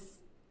I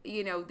was,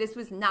 you know, this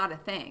was not a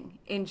thing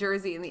in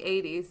Jersey in the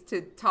 80s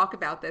to talk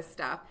about this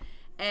stuff.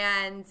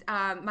 And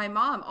my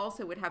mom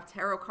also would have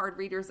tarot card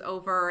readers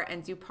over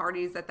and do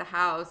parties at the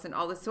house and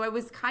all this. So I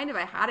was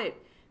I had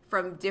it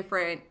from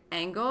different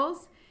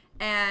angles.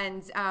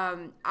 And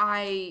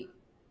I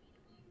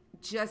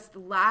just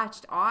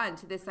latched on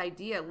to this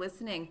idea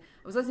listening.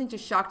 I was listening to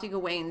Shakti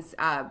Gawaine's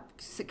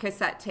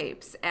cassette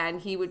tapes,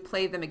 and he would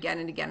play them again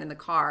and again in the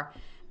car.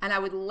 And I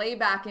would lay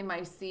back in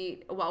my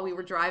seat while we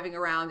were driving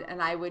around,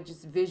 and I would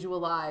just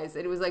visualize.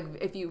 And it was like,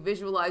 if you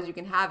visualize, you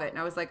can have it. And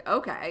I was like,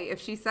 okay, if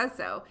she says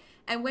so.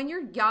 And when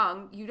you're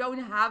young, you don't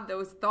have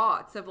those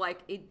thoughts of like,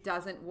 it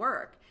doesn't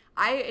work.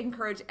 I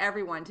encourage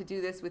everyone to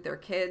do this with their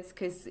kids,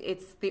 because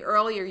it's the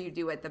earlier you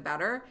do it, the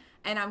better.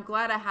 And I'm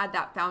glad I had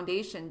that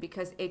foundation,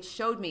 because it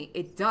showed me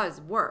it does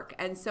work.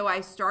 And so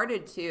I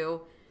started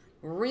to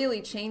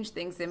really change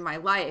things in my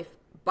life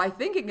by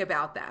thinking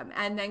about them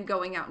and then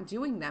going out and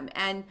doing them.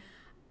 And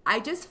I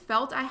just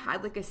felt I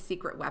had like a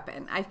secret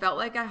weapon. I felt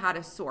like I had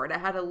a sword. I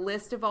had a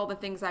list of all the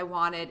things I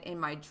wanted in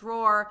my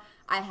drawer.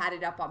 I had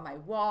it up on my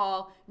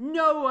wall.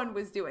 No one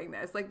was doing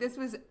this. Like, this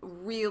was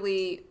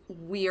really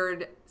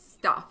weird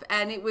stuff.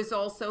 And it was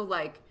also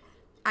like,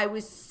 I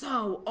was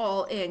so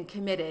all in,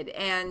 committed,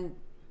 and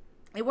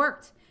it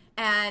worked.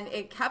 And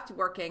it kept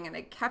working, and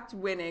it kept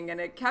winning, and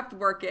it kept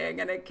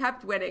working, and it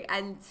kept winning,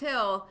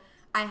 until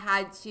I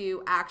had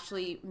to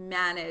actually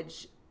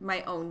manage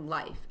my own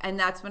life. And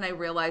that's when I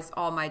realized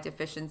all my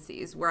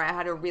deficiencies, where I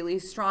had a really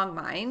strong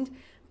mind,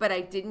 but I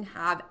didn't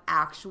have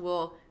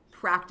actual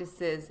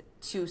practices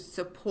to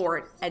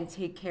support and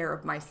take care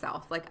of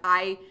myself. Like,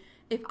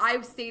 if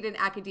I've stayed in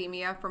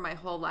academia for my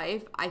whole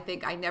life, I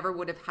think I never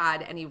would have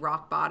had any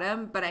rock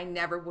bottom, but I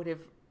never would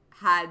have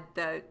had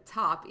the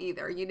top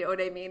either. You know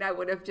what I mean? I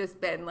would have just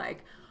been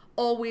like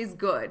always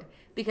good,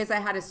 because I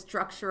had a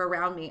structure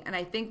around me. And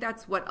I think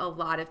that's what a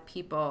lot of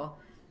people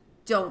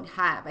don't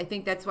have. I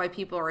think that's why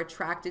people are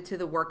attracted to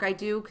the work I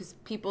do, because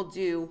people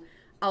do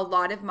a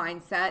lot of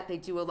mindset, they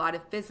do a lot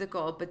of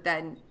physical, but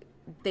then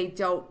they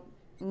don't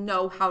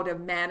know how to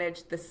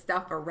manage the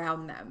stuff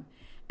around them.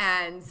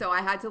 And so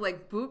I had to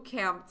like boot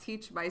camp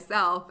teach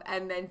myself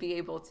and then be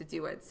able to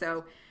do it.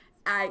 So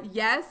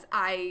yes,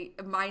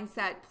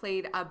 mindset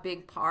played a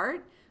big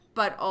part,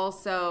 but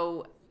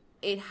also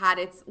it had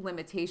its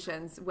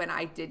limitations when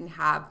I didn't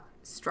have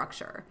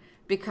structure,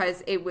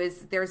 because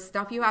there's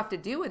stuff you have to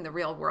do in the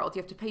real world.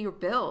 You have to pay your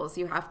bills.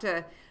 You have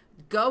to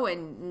go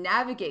and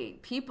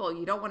navigate people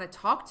you don't want to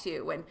talk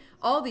to, and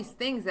all these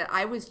things that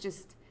I was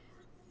just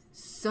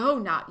so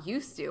not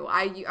used to.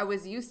 I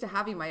was used to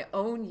having my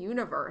own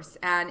universe,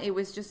 and it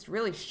was just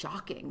really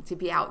shocking to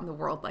be out in the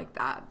world like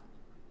that.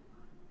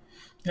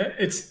 Yeah,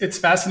 it's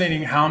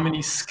fascinating how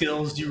many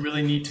skills you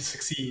really need to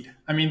succeed.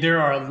 I mean,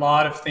 there are a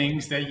lot of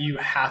things that you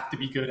have to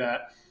be good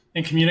at.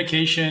 And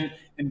communication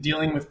and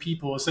dealing with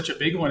people is such a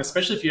big one,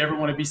 especially if you ever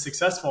want to be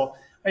successful.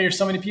 I hear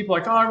so many people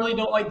like, oh, I really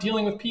don't like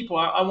dealing with people.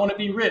 I want to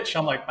be rich.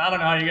 I'm like, I don't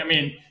know how I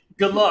mean,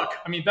 good luck.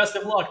 I mean, best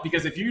of luck,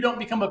 because if you don't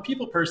become a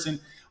people person,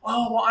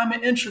 oh, well, I'm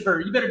an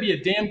introvert. You better be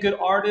a damn good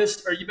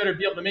artist, or you better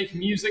be able to make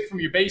music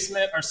from your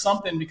basement or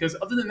something, because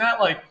other than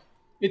that, like,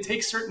 it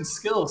takes certain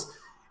skills.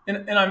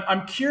 And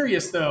I'm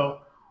curious,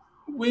 though,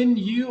 when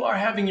you are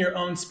having your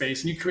own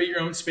space and you create your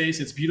own space,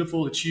 it's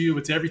beautiful, it's you,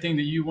 it's everything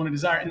that you want to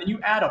desire, and then you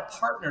add a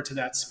partner to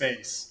that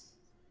space.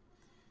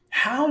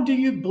 How do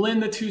you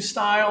blend the two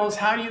styles?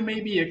 How do you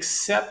maybe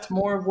accept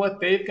more of what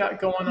they've got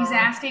going on? He's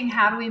asking,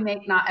 how do we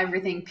make not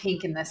everything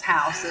pink in this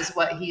house, is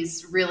what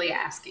he's really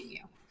asking you.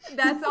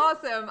 That's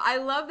awesome. I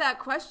love that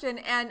question.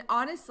 And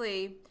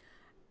honestly,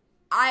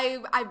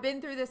 I've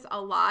been through this a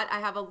lot. I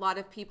have a lot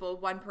of people,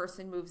 one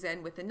person moves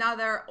in with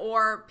another,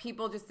 or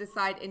people just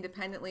decide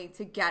independently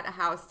to get a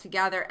house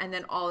together, and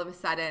then all of a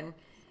sudden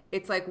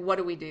it's like, what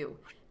do we do?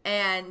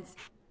 And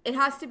it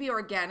has to be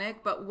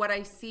organic, but what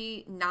I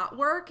see not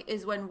work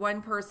is when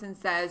one person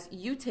says,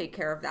 you take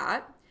care of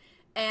that,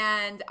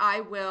 and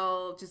I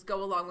will just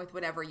go along with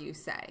whatever you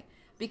say.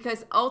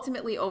 Because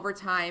ultimately, over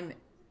time,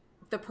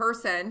 the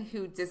person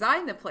who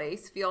designed the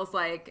place feels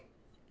like,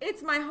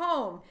 it's my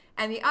home.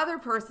 And the other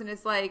person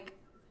is like,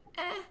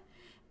 eh.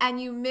 And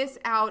you miss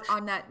out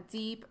on that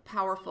deep,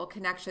 powerful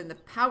connection, the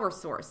power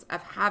source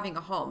of having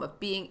a home, of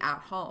being at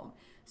home.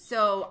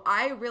 So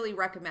I really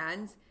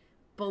recommend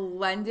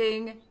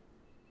blending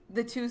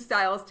the two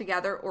styles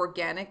together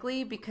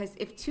organically, because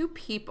if two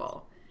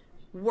people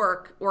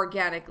work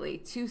organically,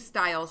 two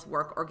styles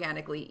work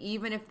organically,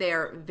 even if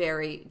they're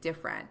very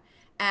different.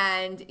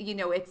 And, you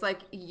know, it's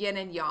like yin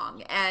and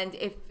yang. And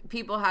if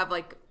people have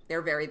like,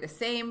 they're very the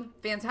same,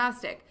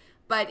 fantastic.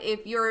 But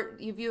if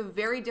you have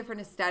very different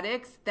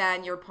aesthetics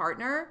than your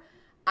partner,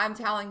 I'm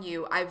telling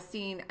you, I've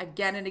seen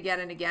again and again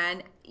and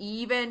again,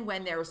 even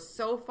when they're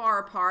so far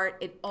apart,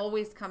 it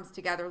always comes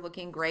together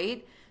looking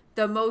great.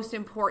 The most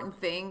important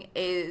thing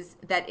is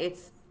that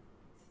it's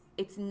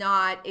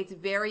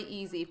very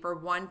easy for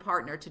one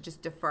partner to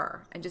just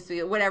defer and just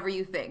say, whatever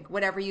you think,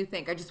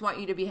 I just want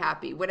you to be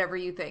happy, whatever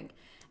you think.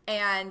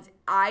 And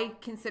I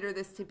consider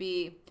this to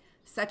be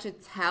such a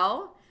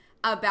tell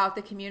about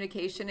the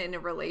communication in a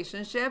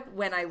relationship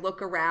when I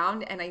look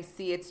around and I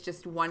see it's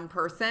just one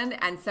person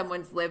and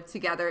they've lived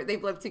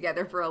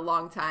together for a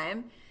long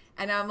time.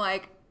 And I'm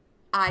like,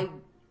 I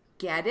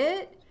get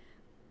it,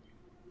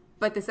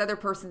 but this other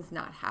person's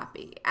not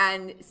happy.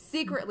 And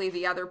secretly,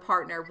 the other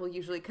partner will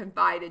usually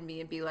confide in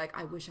me and be like,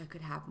 I wish I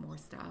could have more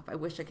stuff. I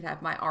wish I could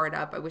have my art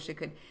up. I wish I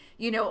could,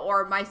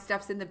 or my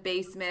stuff's in the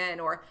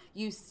basement, or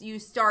you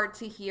start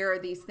to hear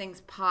these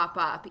things pop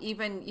up.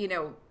 Even,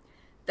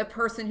 the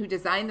person who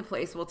designed the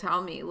place will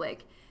tell me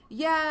like,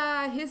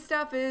 yeah, his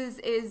stuff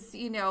is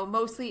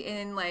mostly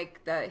in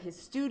like his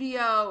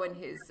studio and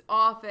his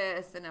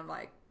office. And I'm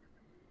like,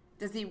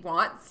 does he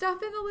want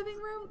stuff in the living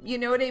room? You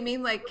know what I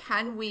mean? Like,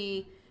 can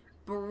we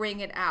bring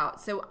it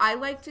out? So I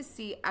like to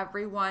see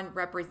everyone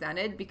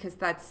represented, because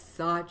that's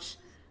such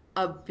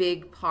a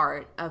big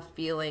part of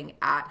feeling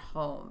at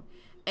home.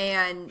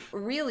 And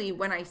really,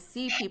 when I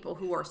see people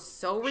who are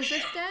so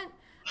resistant,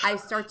 I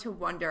start to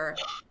wonder,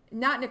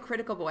 not in a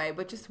critical way,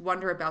 but just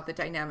wonder about the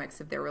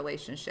dynamics of their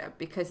relationship,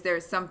 because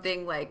there's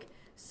something like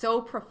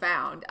so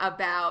profound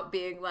about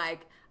being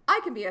like, I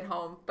can be at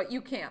home, but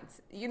you can't.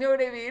 You know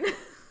what I mean?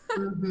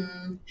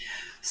 Mm-hmm.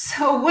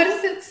 So what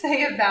does it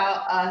say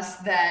about us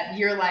that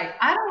you're like,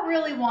 I don't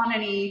really want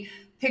any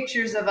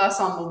pictures of us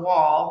on the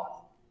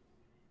wall,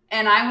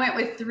 and I went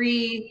with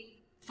 3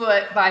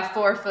 foot by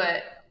 4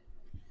 foot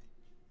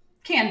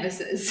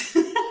canvases?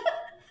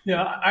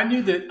 Yeah, I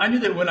knew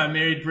that when I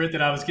married Britt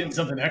that I was getting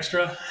something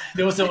extra.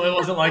 It wasn't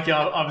like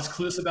I was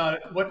clueless about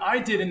it. What I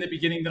did in the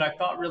beginning that I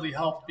thought really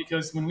helped,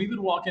 because when we would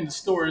walk into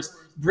stores,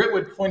 Britt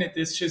would point at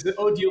this. She said,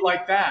 "Oh, do you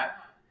like that?"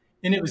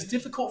 And it was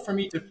difficult for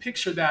me to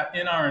picture that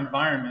in our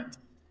environment.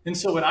 And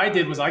so what I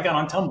did was I got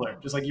on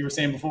Tumblr, just like you were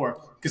saying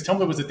before, because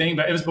Tumblr was a thing,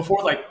 but it was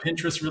before like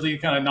Pinterest really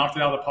kind of knocked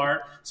it out of the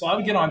park. So I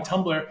would get on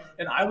Tumblr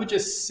and I would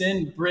just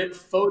send Britt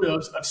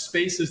photos of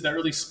spaces that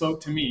really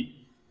spoke to me.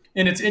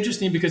 And it's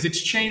interesting because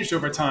it's changed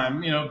over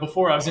time.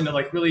 Before I was into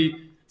like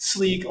really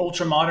sleek,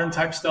 ultra modern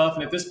type stuff.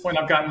 And at this point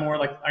I've gotten more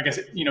like, I guess,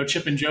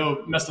 Chip and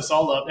Jo messed us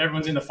all up.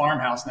 Everyone's in the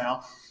farmhouse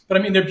now. But I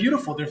mean, they're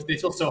beautiful. They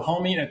feel so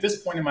homey. And at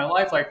this point in my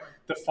life, like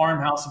the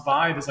farmhouse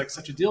vibe is like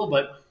such a deal.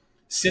 But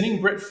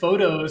sending Britt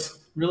photos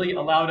really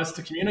allowed us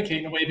to communicate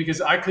in a way,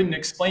 because I couldn't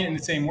explain it in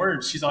the same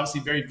words. She's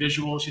obviously very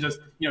visual. She does,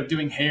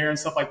 doing hair and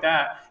stuff like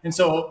that. And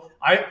so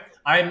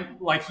I'm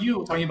like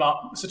you talking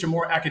about such a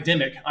more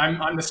academic.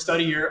 I'm the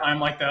studier. I'm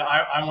like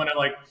I want to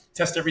like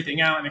test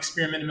everything out and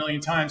experiment a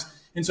million times.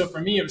 And so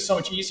for me, it was so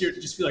much easier to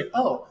just be like,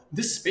 oh,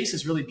 this space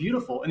is really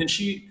beautiful. And then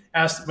she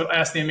asked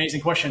the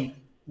amazing question,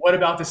 what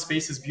about this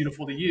space is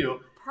beautiful to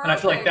you? Perfect. And I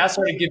feel like that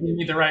started giving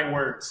me the right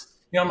words.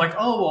 You know, I'm like,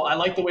 oh, well, I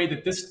like the way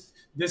that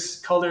this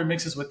color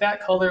mixes with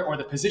that color, or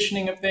the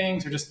positioning of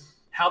things, or just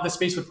how the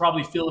space would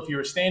probably feel if you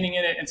were standing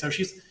in it. And so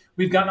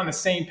we've gotten on the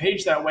same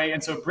page that way.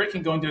 And so Britt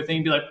can go into a thing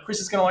and be like, Chris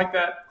is going to like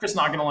that. Chris is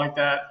not going to like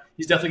that.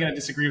 He's definitely going to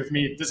disagree with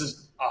me. This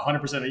is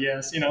 100% a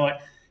yes. You know, like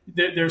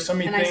there's so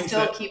many things. And I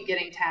still keep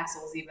getting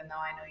tassels, even though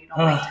I know you don't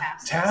like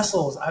tassels.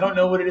 Tassels. I don't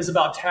know what it is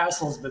about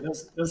tassels, but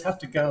those have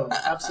to go.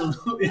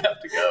 Absolutely have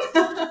to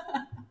go.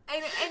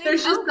 And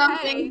there's just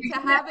something to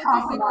have a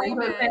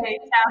disagreement.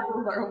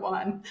 Tassels are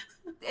one.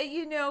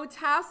 You know,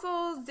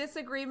 tassels,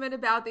 disagreement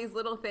about these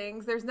little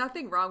things. There's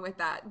nothing wrong with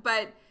that.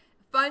 But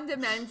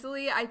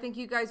fundamentally, I think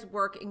you guys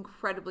work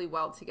incredibly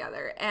well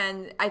together.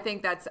 And I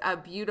think that's a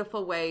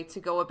beautiful way to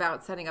go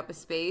about setting up a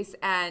space.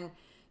 And,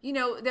 you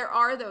know, there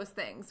are those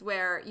things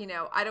where, you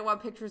know, I don't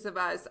want pictures of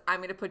us. I'm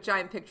going to put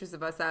giant pictures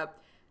of us up.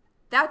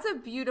 That's a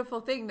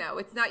beautiful thing, though.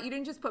 It's not, you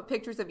didn't just put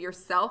pictures of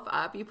yourself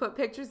up. You put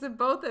pictures of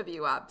both of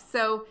you up.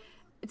 So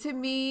to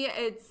me,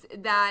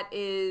 that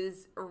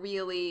is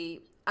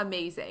really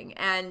amazing.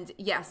 And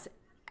yes,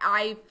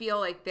 I feel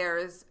like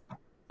there's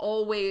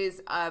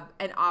always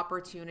an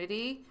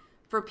opportunity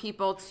for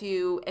people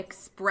to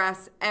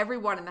express,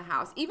 everyone in the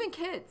house, even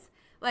kids.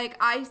 Like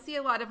I see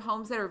a lot of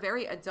homes that are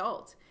very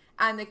adult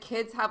and the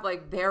kids have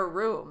like their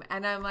room.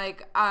 And I'm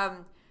like,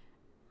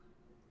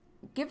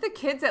 give the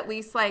kids at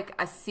least like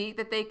a seat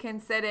that they can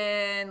sit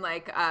in,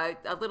 like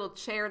a little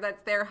chair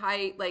that's their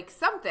height, like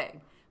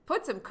something.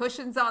 Put some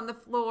cushions on the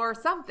floor,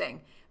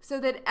 something, so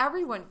that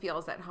everyone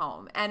feels at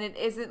home. And it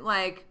isn't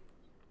like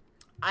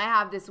I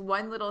have this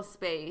one little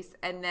space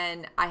and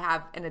then I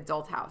have an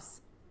adult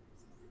house.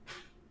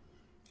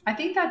 I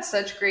think that's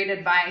such great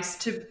advice,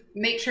 to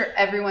make sure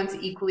everyone's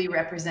equally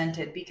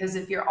represented, because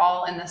if you're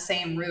all in the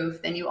same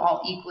roof, then you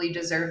all equally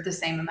deserve the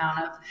same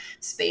amount of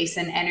space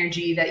and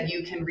energy that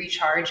you can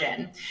recharge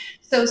in.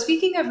 So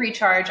speaking of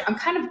recharge, I'm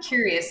kind of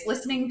curious,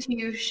 listening to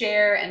you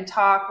share and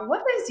talk,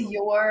 what does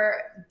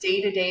your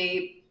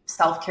day-to-day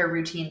self-care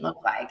routine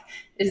look like?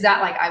 Is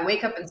that like I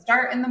wake up and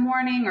start in the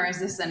morning, or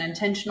is this an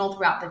intentional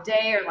throughout the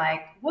day, or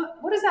like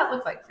what does that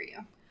look like for you?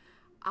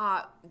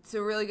 It's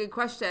a really good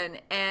question,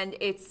 and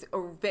it's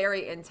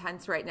very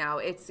intense right now.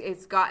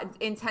 It's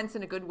got intense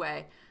in a good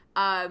way.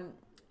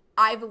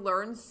 I've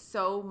learned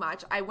so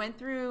much. I went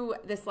through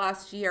this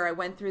last year, I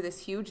went through this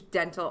huge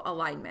dental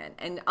alignment,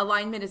 and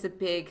alignment is a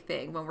big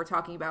thing when we're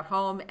talking about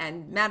home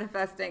and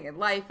manifesting and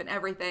life and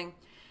everything.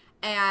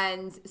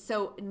 And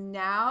so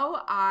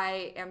now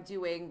I am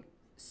doing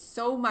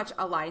so much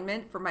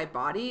alignment for my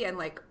body and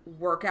like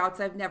workouts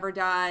I've never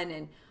done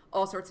and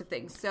all sorts of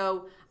things.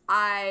 So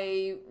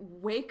I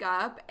wake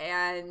up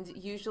and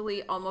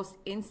usually almost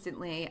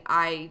instantly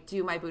I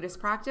do my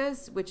Buddhist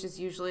practice, which is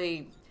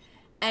usually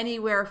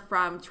anywhere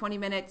from 20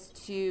 minutes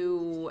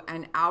to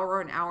an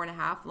hour and a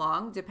half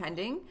long,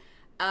 depending.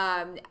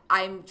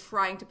 I'm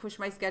trying to push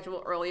my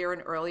schedule earlier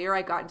and earlier.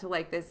 I got into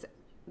like this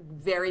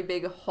very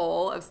big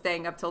hole of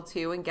staying up till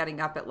 2 and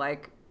getting up at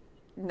like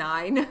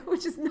 9,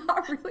 which is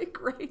not really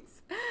great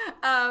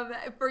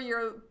for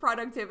your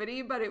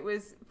productivity, but it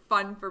was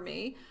fun for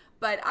me.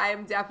 But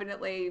I'm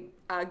definitely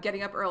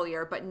getting up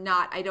earlier, but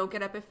I don't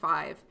get up at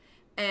 5.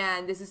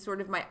 And this is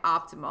sort of my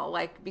optimal,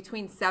 like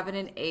between 7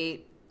 and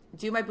 8,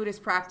 do my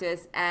Buddhist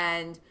practice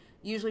and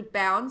usually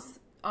bounce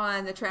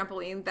on the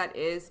trampoline that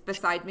is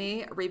beside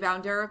me, a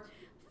rebounder,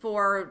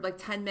 for like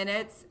 10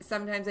 minutes.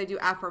 Sometimes I do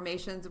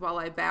affirmations while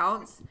I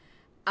bounce.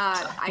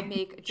 I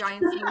make a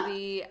giant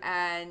smoothie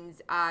and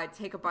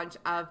take a bunch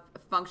of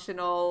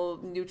functional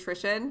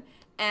nutrition.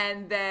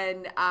 And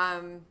then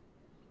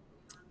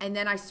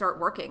I start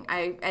working.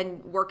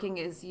 And working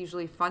is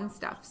usually fun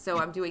stuff. So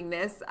I'm doing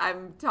this.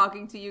 I'm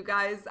talking to you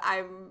guys.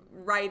 I'm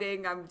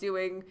writing. I'm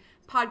doing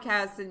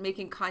podcasts and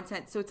making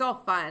content. So it's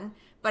all fun.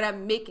 But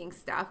I'm making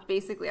stuff.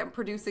 Basically, I'm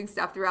producing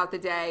stuff throughout the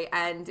day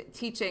and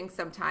teaching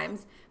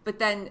sometimes. But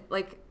then,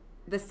 like,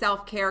 the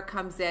self-care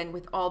comes in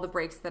with all the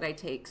breaks that I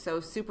take. So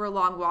super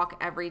long walk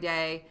every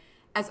day,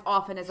 as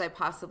often as I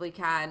possibly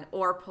can,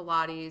 or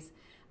Pilates,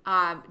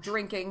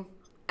 drinking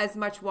as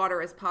much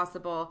water as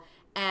possible.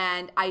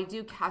 And I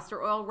do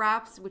castor oil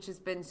wraps, which has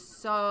been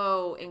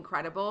so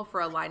incredible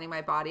for aligning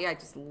my body. I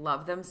just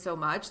love them so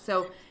much.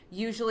 So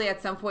usually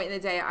at some point in the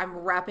day, I'm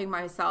wrapping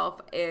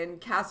myself in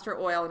castor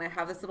oil, and I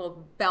have this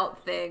little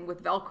belt thing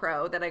with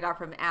Velcro that I got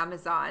from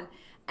Amazon.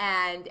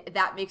 And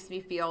that makes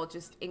me feel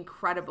just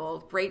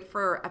incredible. Great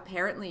for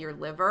apparently your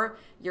liver,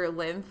 your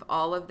lymph,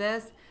 all of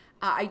this.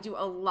 I do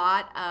a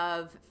lot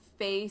of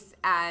face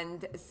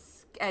and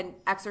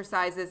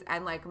exercises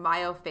and like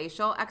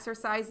myofascial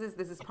exercises.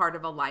 This is part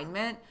of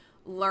alignment.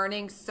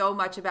 Learning so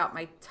much about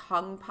my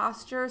tongue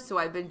posture. So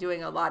I've been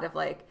doing a lot of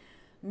like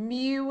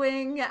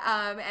mewing,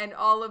 and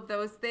all of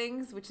those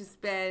things, which has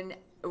been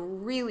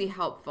really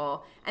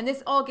helpful. And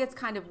this all gets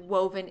kind of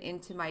woven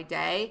into my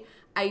day.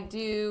 I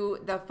do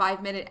the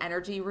 5-minute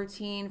energy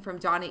routine from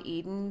Donna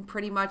Eden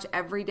pretty much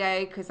every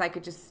day because I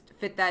could just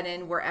fit that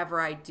in wherever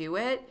I do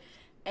it.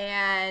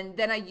 And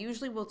then I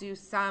usually will do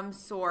some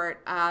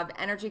sort of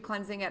energy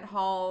cleansing at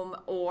home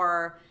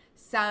or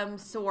some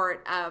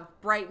sort of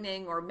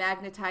brightening or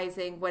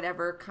magnetizing,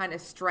 whatever kind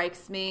of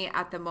strikes me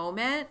at the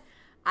moment.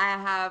 I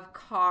have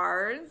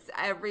cards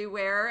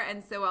everywhere,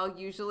 and so I'll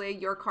usually,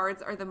 your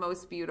cards are the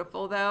most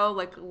beautiful though.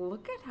 Like,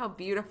 look at how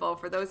beautiful.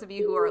 For those of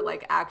you who are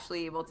like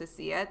actually able to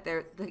see it,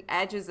 the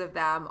edges of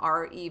them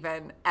are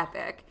even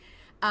epic.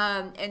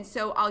 And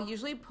so I'll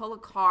usually pull a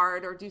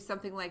card or do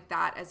something like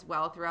that as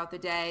well throughout the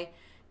day.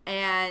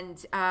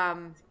 And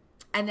then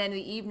in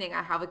the evening,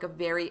 I have like a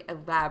very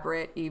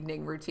elaborate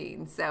evening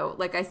routine. So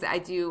like I said, I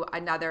do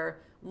another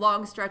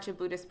long stretch of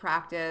Buddhist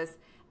practice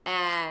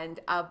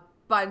and a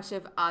bunch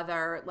of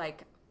other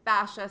like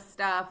fascia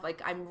stuff.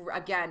 Like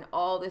again,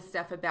 all this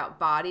stuff about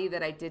body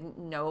that I didn't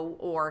know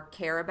or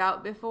care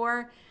about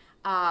before.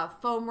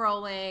 Foam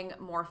rolling,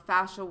 more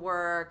fascia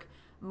work,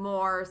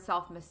 more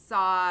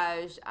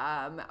self-massage,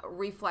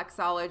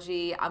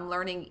 reflexology. I'm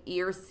learning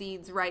ear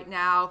seeds right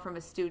now from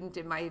a student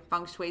in my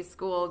Feng Shui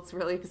school. It's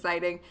really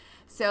exciting.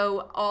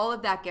 So all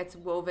of that gets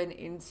woven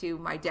into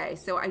my day.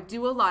 So I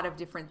do a lot of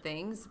different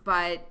things,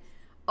 but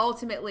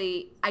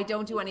ultimately I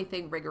don't do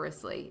anything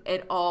rigorously.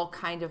 It all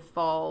kind of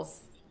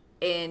falls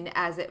in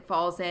as it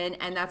falls in.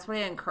 And that's what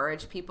I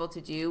encourage people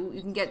to do.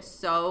 You can get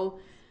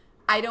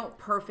I don't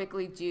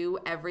perfectly do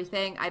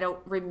everything. I don't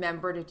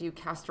remember to do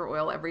castor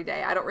oil every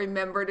day. I don't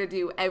remember to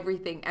do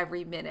everything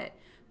every minute.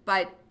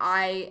 But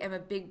I am a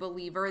big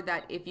believer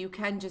that if you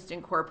can just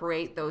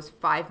incorporate those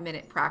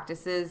 5-minute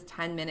practices,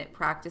 10-minute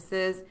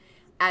practices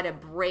at a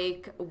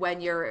break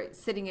when you're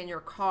sitting in your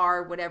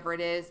car, whatever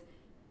it is,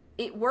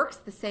 it works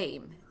the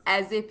same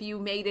as if you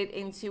made it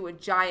into a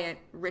giant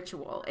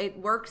ritual. It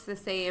works the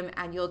same,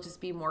 and you'll just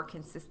be more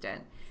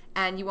consistent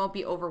and you won't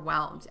be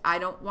overwhelmed. I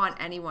don't want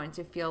anyone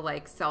to feel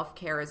like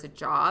self-care is a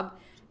job.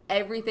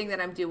 Everything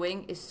that I'm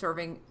doing is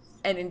serving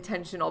an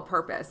intentional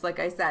purpose. Like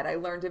I said, I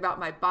learned about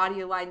my body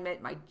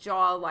alignment, my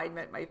jaw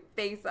alignment, my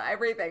face,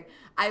 everything.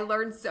 I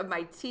learned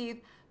my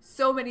teeth,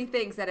 so many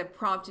things that have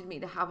prompted me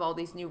to have all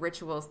these new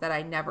rituals that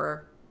I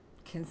never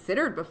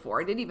considered before,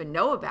 I didn't even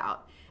know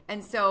about.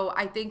 And so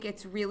I think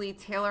it's really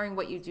tailoring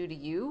what you do to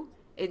you,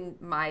 in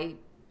my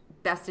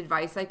best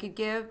advice I could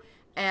give.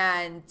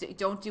 And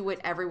don't do what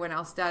everyone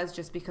else does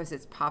just because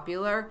it's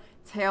popular.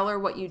 Tailor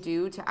what you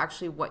do to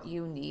actually what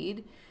you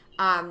need.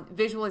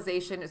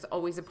 Visualization is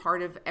always a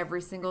part of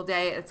every single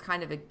day. It's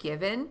kind of a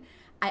given.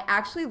 I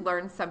actually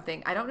learned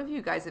something. I don't know if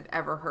you guys have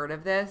ever heard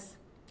of this,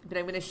 but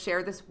I'm going to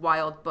share this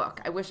wild book.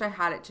 I wish I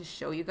had it to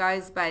show you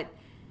guys, but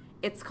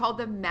it's called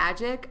The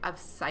Magic of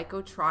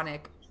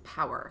Psychotronic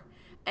Power.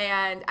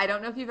 And I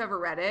don't know if you've ever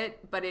read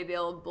it, but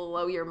it'll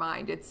blow your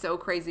mind. It's so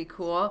crazy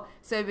cool.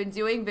 So I've been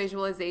doing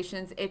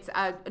visualizations. It's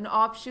an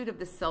offshoot of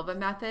the Silva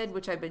method,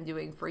 which I've been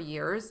doing for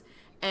years.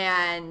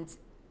 And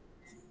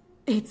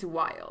it's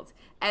wild.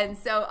 And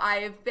so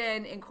I've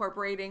been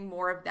incorporating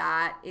more of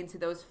that into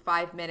those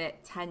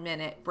 5-minute,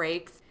 10-minute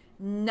breaks.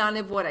 None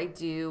of what I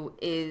do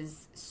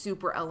is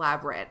super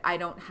elaborate. I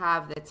don't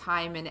have the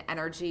time and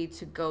energy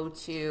to go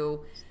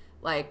to,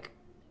 like,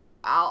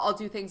 I'll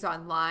do things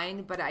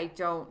online, but I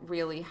don't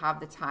really have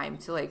the time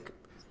to like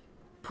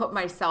put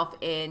myself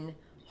in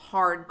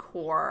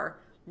hardcore,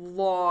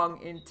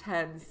 long,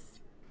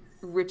 intense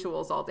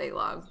rituals all day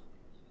long.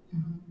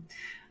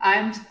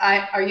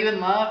 Are you in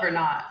love or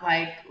not?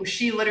 Like,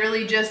 she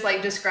literally just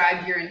like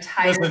described your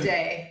entire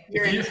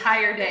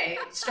day,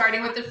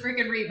 starting with the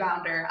freaking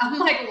rebounder. I'm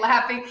like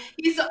laughing.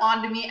 He's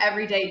on to me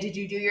every day. Did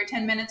you do your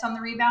 10 minutes on the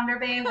rebounder,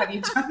 babe? Have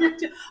you done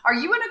are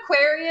you an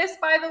Aquarius,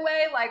 by the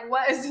way? Like,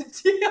 what is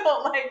the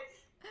deal? Like,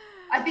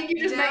 I think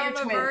you just met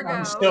your twin.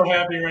 I'm so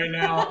happy right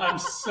now. I'm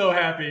so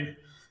happy.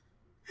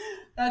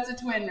 That's a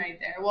twin right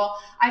there. Well,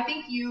 I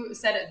think you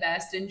said it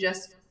best in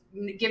just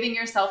giving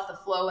yourself the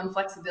flow and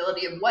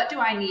flexibility of what do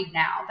I need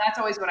now? That's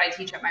always what I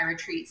teach at my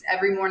retreats.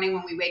 Every morning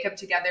when we wake up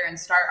together and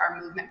start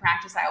our movement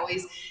practice, I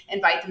always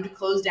invite them to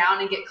close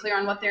down and get clear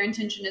on what their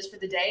intention is for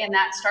the day. And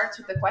that starts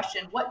with the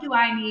question, what do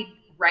I need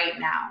right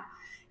now?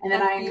 And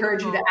then I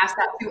encourage you to ask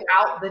that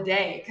throughout the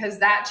day, because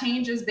that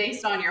changes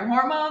based on your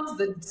hormones,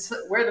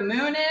 where the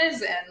moon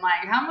is, and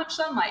like how much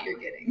sunlight you're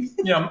getting.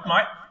 Yeah,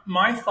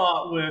 my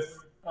thought with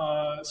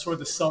sort of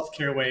the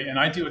self-care way, and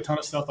I do a ton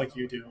of stuff like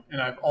you do,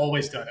 and I've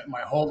always done it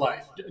my whole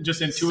life,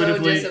 just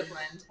intuitively. So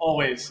disciplined.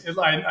 Always. It's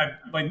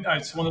one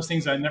of those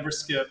things I never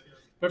skip.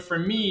 But for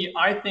me,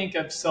 I think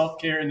of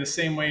self-care in the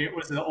same way. It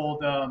was the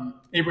old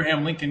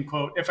Abraham Lincoln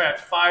quote: if I had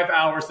 5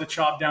 hours to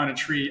chop down a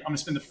tree, I'm gonna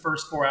spend the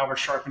first 4 hours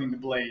sharpening the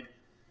blade.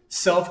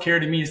 Self-care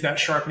to me is that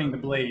sharpening the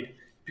blade,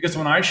 because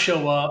when I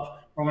show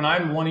up, or when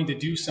I'm wanting to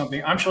do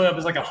something, I'm showing up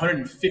as like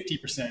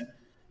 150%.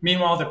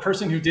 Meanwhile, the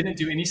person who didn't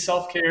do any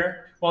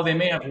self-care, while they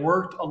may have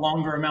worked a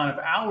longer amount of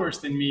hours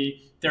than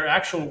me, their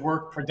actual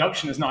work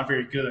production is not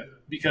very good.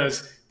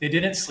 because they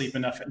didn't sleep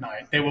enough at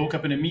night. They woke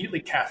up and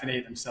immediately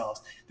caffeinated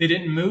themselves. They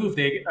didn't move.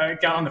 They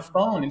got on the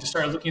phone and just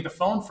started looking at the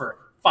phone for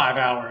 5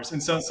 hours.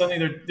 And so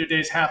suddenly their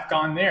day's half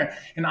gone there.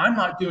 And I'm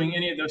not doing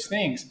any of those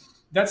things.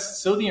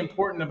 That's so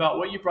important about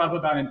what you brought up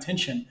about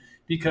intention,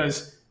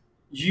 because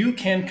you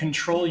can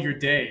control your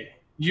day.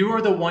 You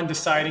are the one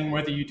deciding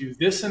whether you do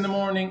this in the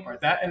morning or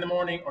that in the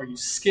morning, or you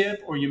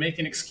skip or you make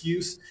an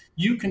excuse.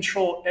 You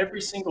control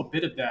every single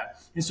bit of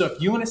that. And so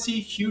if you want to see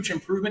huge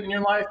improvement in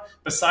your life,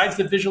 besides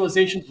the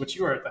visualizations, which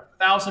you are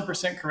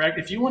 1,000% correct,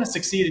 if you want to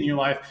succeed in your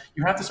life,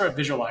 you have to start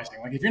visualizing.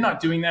 Like if you're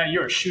not doing that,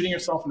 you are shooting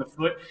yourself in the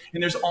foot,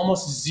 and there's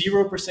almost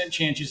 0%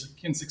 chance you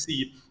can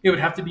succeed. It would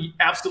have to be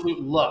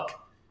absolute luck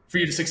for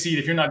you to succeed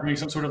if you're not doing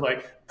some sort of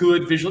like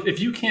good visual. If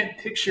you can't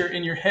picture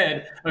in your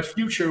head a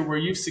future where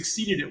you've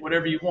succeeded at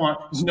whatever you want,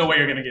 there's no way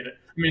you're going to get it.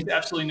 I mean, there's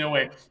absolutely no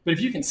way. But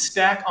if you can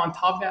stack on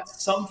top of that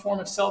some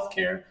form of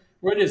self-care,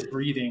 whether it is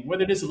breathing,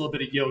 whether it is a little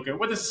bit of yoga,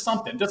 whether it's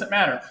something, doesn't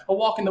matter. A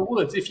walk in the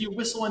woods, if you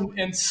whistle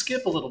and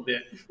skip a little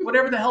bit,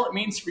 whatever the hell it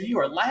means for you,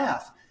 or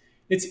laugh.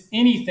 It's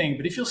anything.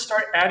 But if you'll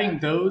start adding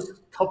those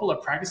couple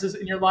of practices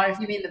in your life.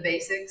 You mean the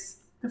basics?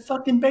 The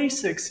fucking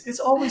basics. It's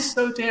always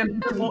so damn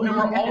beautiful, and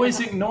we're always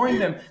ignoring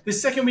them. The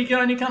second we get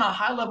on any kind of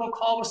high-level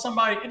call with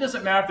somebody, it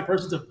doesn't matter if the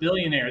person's a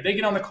billionaire. They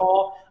get on the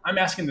call, I'm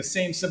asking the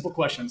same simple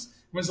questions.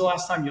 When's the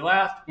last time you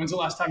laughed? When's the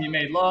last time you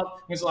made love?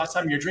 When's the last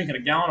time you're drinking a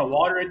gallon of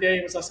water a day?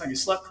 When's the last time you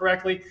slept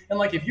correctly? And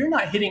like, if you're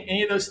not hitting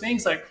any of those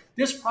things, like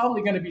there's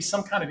probably going to be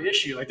some kind of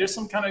issue. Like there's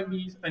some kind of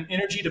an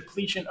energy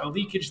depletion, a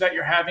leakage that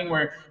you're having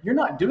where you're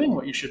not doing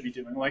what you should be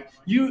doing. Like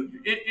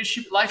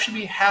life should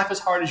be half as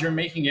hard as you're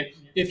making it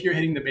if you're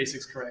hitting the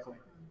basics correctly.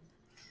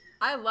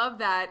 I love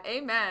that.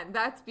 Amen.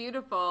 That's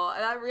beautiful.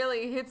 That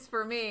really hits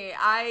for me.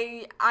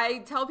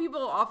 I tell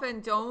people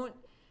often, don't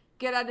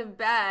get out of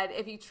bed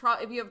if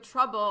you have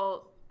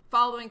trouble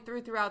following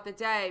throughout the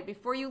day.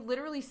 Before you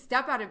literally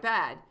step out of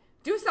bed,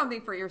 do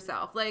something for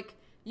yourself. Like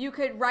you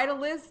could write a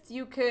list,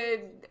 you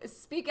could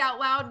speak out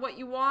loud what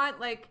you want.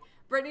 Like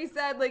Brittany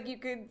said, like you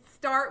could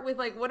start with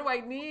like, what do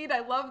I need?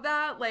 I love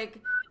that. Like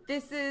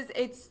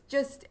it's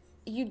just,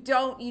 you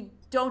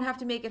don't have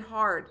to make it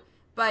hard.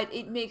 But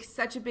it makes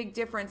such a big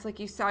difference, like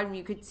you said, when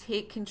you could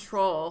take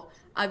control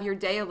of your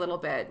day a little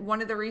bit.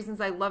 One of the reasons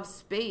I love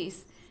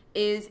space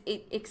is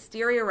it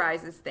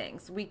exteriorizes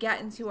things. We get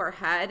into our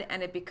head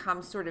and it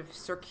becomes sort of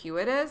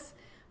circuitous.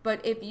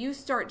 But if you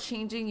start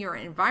changing your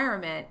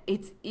environment,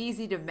 it's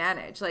easy to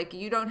manage. Like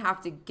you don't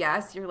have to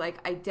guess. You're like,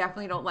 I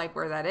definitely don't like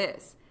where that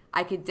is.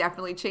 I could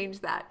definitely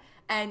change that.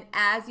 And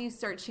as you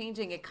start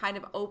changing, it kind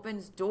of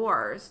opens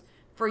doors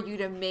for you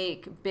to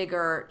make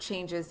bigger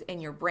changes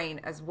in your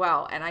brain as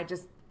well.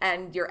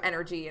 And your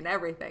energy and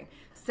everything.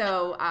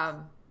 So,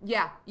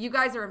 yeah, you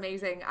guys are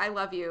amazing. I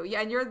love you.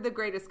 Yeah, and you're the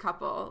greatest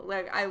couple.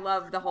 Like, I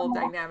love the whole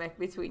dynamic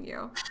between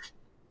you.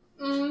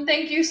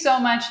 Thank you so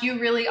much. You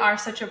really are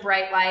such a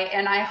bright light.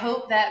 And I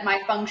hope that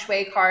my Feng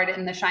Shui card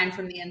in the Shine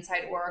from the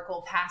Inside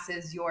Oracle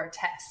passes your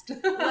test.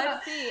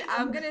 Let's see.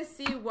 I'm going to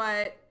see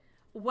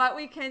what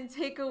we can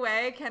take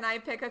away. Can I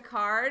pick a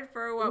card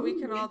for what we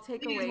can all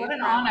take away what an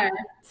from honor.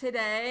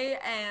 Today?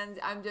 And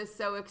I'm just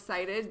so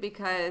excited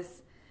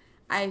because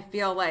I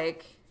feel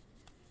like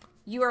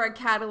you are a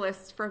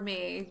catalyst for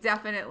me,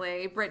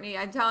 definitely. Brittany,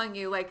 I'm telling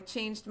you, like,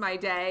 changed my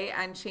day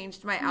and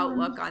changed my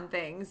outlook on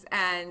things.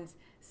 And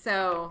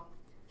so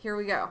here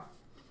we go.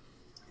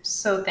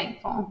 So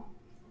thankful.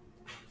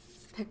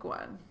 Pick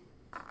one.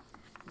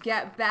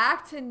 Get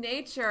back to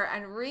nature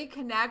and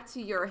reconnect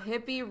to your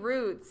hippie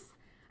roots.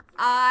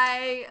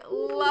 I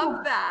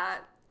love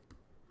that.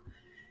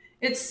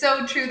 It's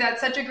so true.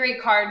 That's such a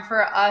great card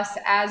for us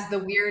as the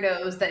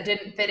weirdos that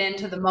didn't fit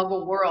into the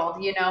Muggle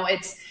world. You know,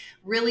 it's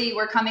really,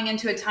 we're coming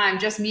into a time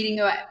just meeting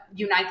you at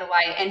Unite the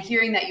Light and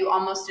hearing that you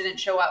almost didn't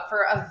show up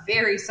for a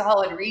very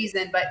solid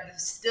reason, but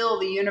still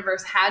the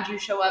universe had you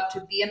show up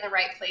to be in the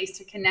right place,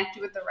 to connect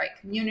you with the right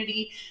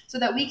community so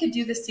that we could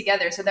do this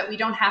together, so that we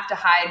don't have to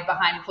hide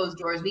behind closed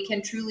doors. We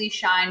can truly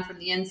shine from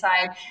the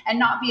inside and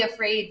not be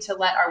afraid to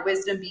let our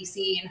wisdom be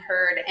seen,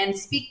 heard, and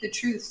speak the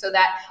truth so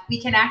that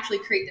we can actually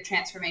create the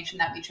transformation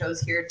that we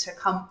chose here to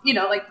come, you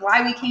know, like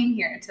why we came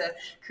here, to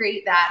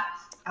create that,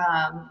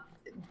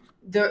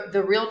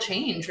 the real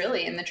change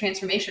really, and the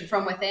transformation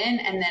from within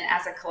and then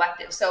as a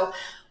collective. So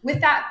with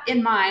that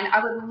in mind,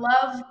 I would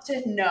love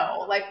to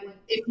know, like,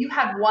 if you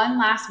had one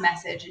last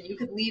message and you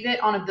could leave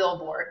it on a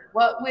billboard,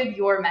 what would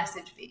your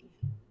message be?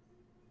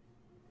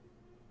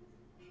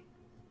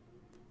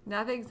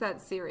 Nothing's that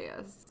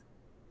serious.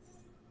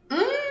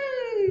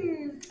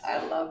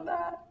 I love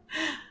that.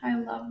 I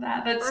love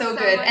that. That's so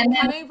good. And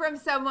coming from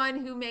someone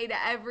who made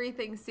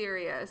everything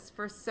serious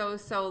for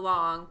so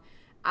long,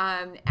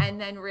 and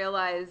then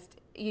realized,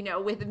 you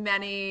know, with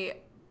many,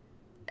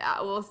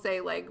 we'll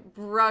say, like,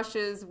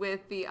 brushes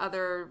with the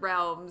other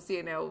realms,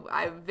 you know,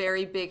 I have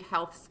very big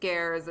health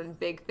scares and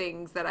big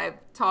things that I've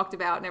talked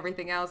about and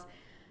everything else.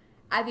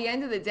 At the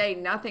end of the day,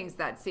 nothing's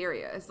that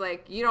serious.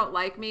 Like, you don't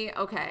like me?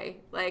 Okay.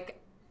 Like,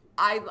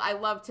 I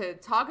love to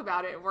talk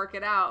about it and work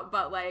it out,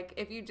 but like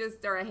if you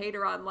just are a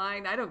hater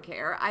online, I don't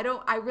care.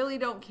 I really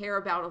don't care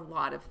about a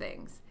lot of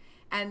things.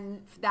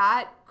 And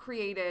that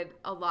created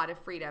a lot of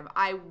freedom.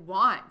 I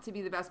want to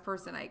be the best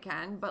person I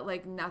can, but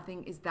like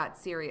nothing is that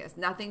serious.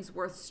 Nothing's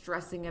worth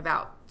stressing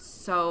about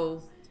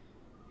so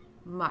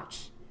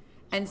much.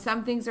 And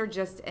some things are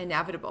just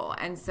inevitable.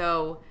 And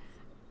so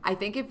I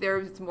think if there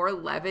was more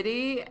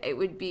levity, it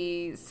would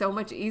be so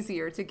much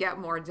easier to get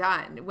more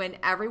done. When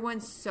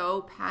everyone's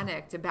so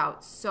panicked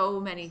about so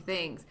many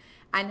things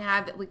and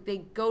have like they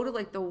go to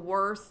like the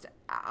worst,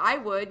 I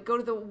would go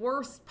to the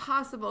worst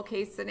possible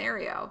case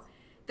scenario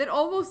that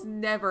almost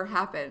never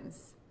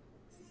happens.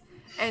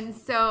 And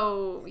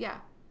so, yeah,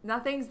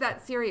 nothing's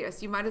that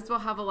serious. You might as well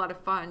have a lot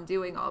of fun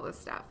doing all this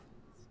stuff.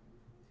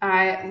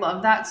 I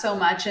love that so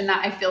much. And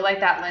that I feel like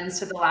that lends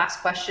to the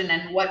last question.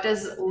 And what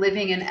does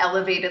living an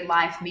elevated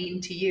life mean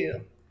to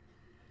you?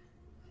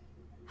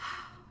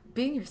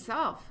 Being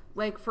yourself,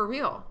 like for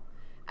real,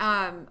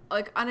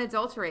 like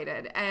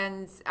unadulterated,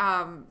 and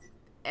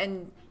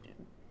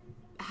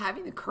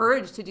having the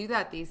courage to do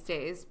that these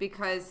days,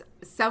 because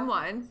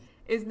someone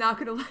is not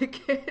going to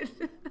like it.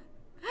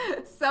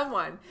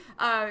 Someone,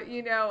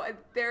 you know,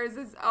 there's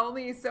this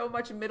only so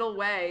much middle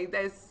way.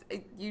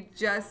 You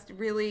just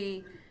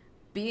really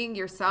being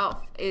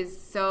yourself is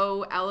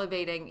so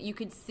elevating. You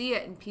could see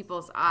it in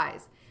people's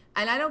eyes.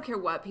 And I don't care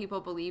what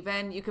people believe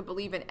in. You could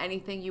believe in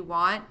anything you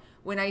want.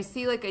 When I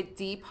see like a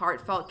deep,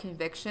 heartfelt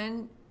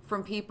conviction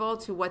from people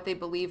to what they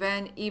believe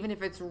in, even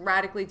if it's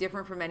radically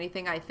different from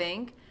anything I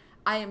think,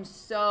 I am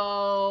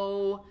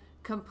so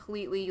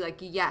completely like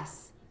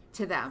yes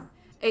to them.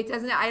 I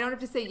don't have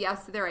to say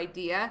yes to their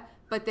idea,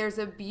 but there's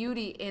a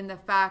beauty in the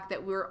fact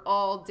that we're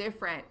all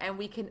different and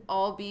we can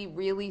all be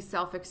really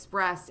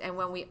self-expressed. And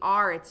when we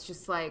are, it's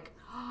just like,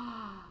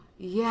 oh,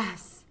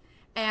 yes.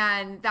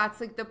 And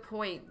that's like the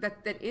point,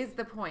 that is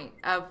the point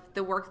of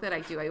the work that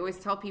I do. I always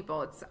tell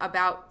people it's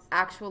about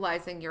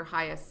actualizing your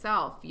highest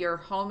self. Your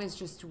home is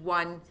just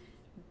one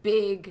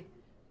big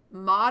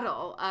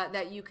model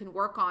that you can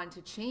work on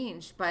to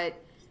change, but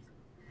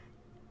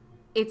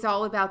it's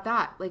all about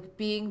that, like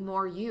being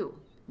more you,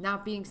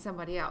 not being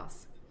somebody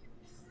else.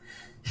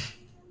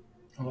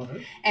 I love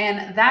it.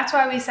 And that's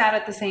why we sat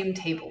at the same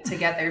table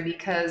together,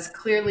 because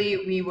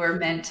clearly we were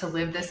meant to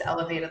live this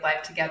elevated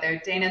life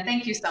together. Dana,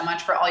 thank you so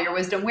much for all your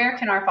wisdom. Where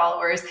can our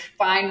followers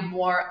find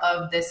more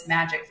of this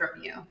magic from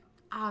you?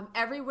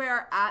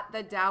 Everywhere at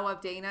the Tao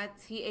of Dana,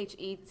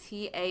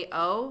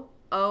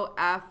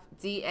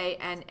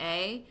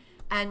 TheTaoofDana.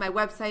 And my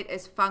website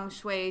is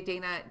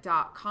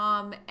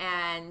fengshuidana.com.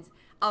 And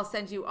I'll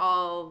send you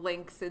all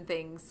links and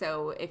things.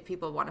 So if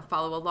people want to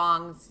follow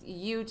along,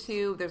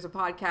 YouTube, there's a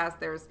podcast,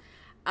 there's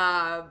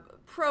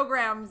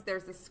programs,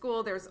 there's a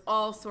school, there's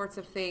all sorts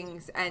of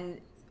things.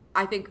 And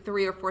I think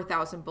 3,000 or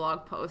 4,000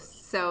 blog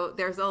posts. So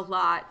there's a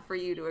lot for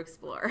you to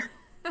explore.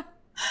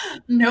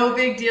 No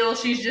big deal.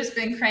 She's just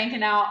been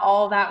cranking out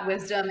all that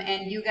wisdom,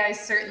 and you guys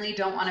certainly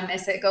don't want to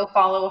miss it. Go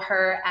follow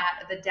her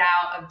at the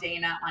Tao of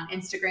Dana on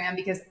Instagram,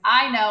 because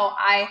I know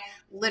I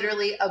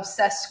literally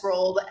obsessed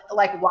scrolled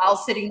like while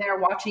sitting there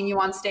watching you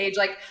on stage.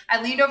 Like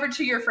I leaned over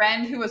to your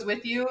friend who was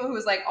with you, who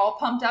was like all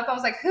pumped up. I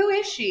was like, who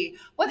is she?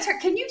 What's her,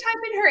 can you type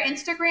in her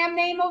Instagram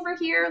name over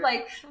here?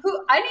 Like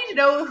I need to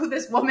know who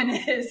this woman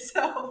is.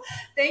 So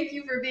thank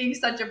you for being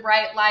such a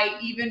bright light.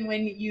 Even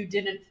when you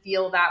didn't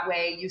feel that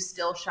way, you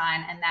still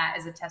shine. And that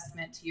is a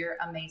testament to your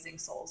amazing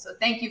soul. So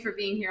thank you for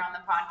being here on the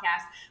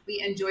podcast.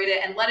 We enjoyed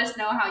it. And let us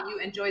know how you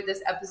enjoyed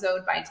this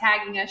episode by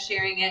tagging us,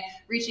 sharing it,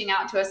 reaching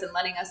out to us, and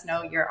letting us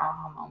know your aha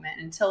moment.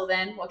 Until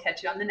then, we'll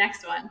catch you on the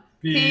next one.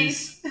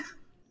 Peace.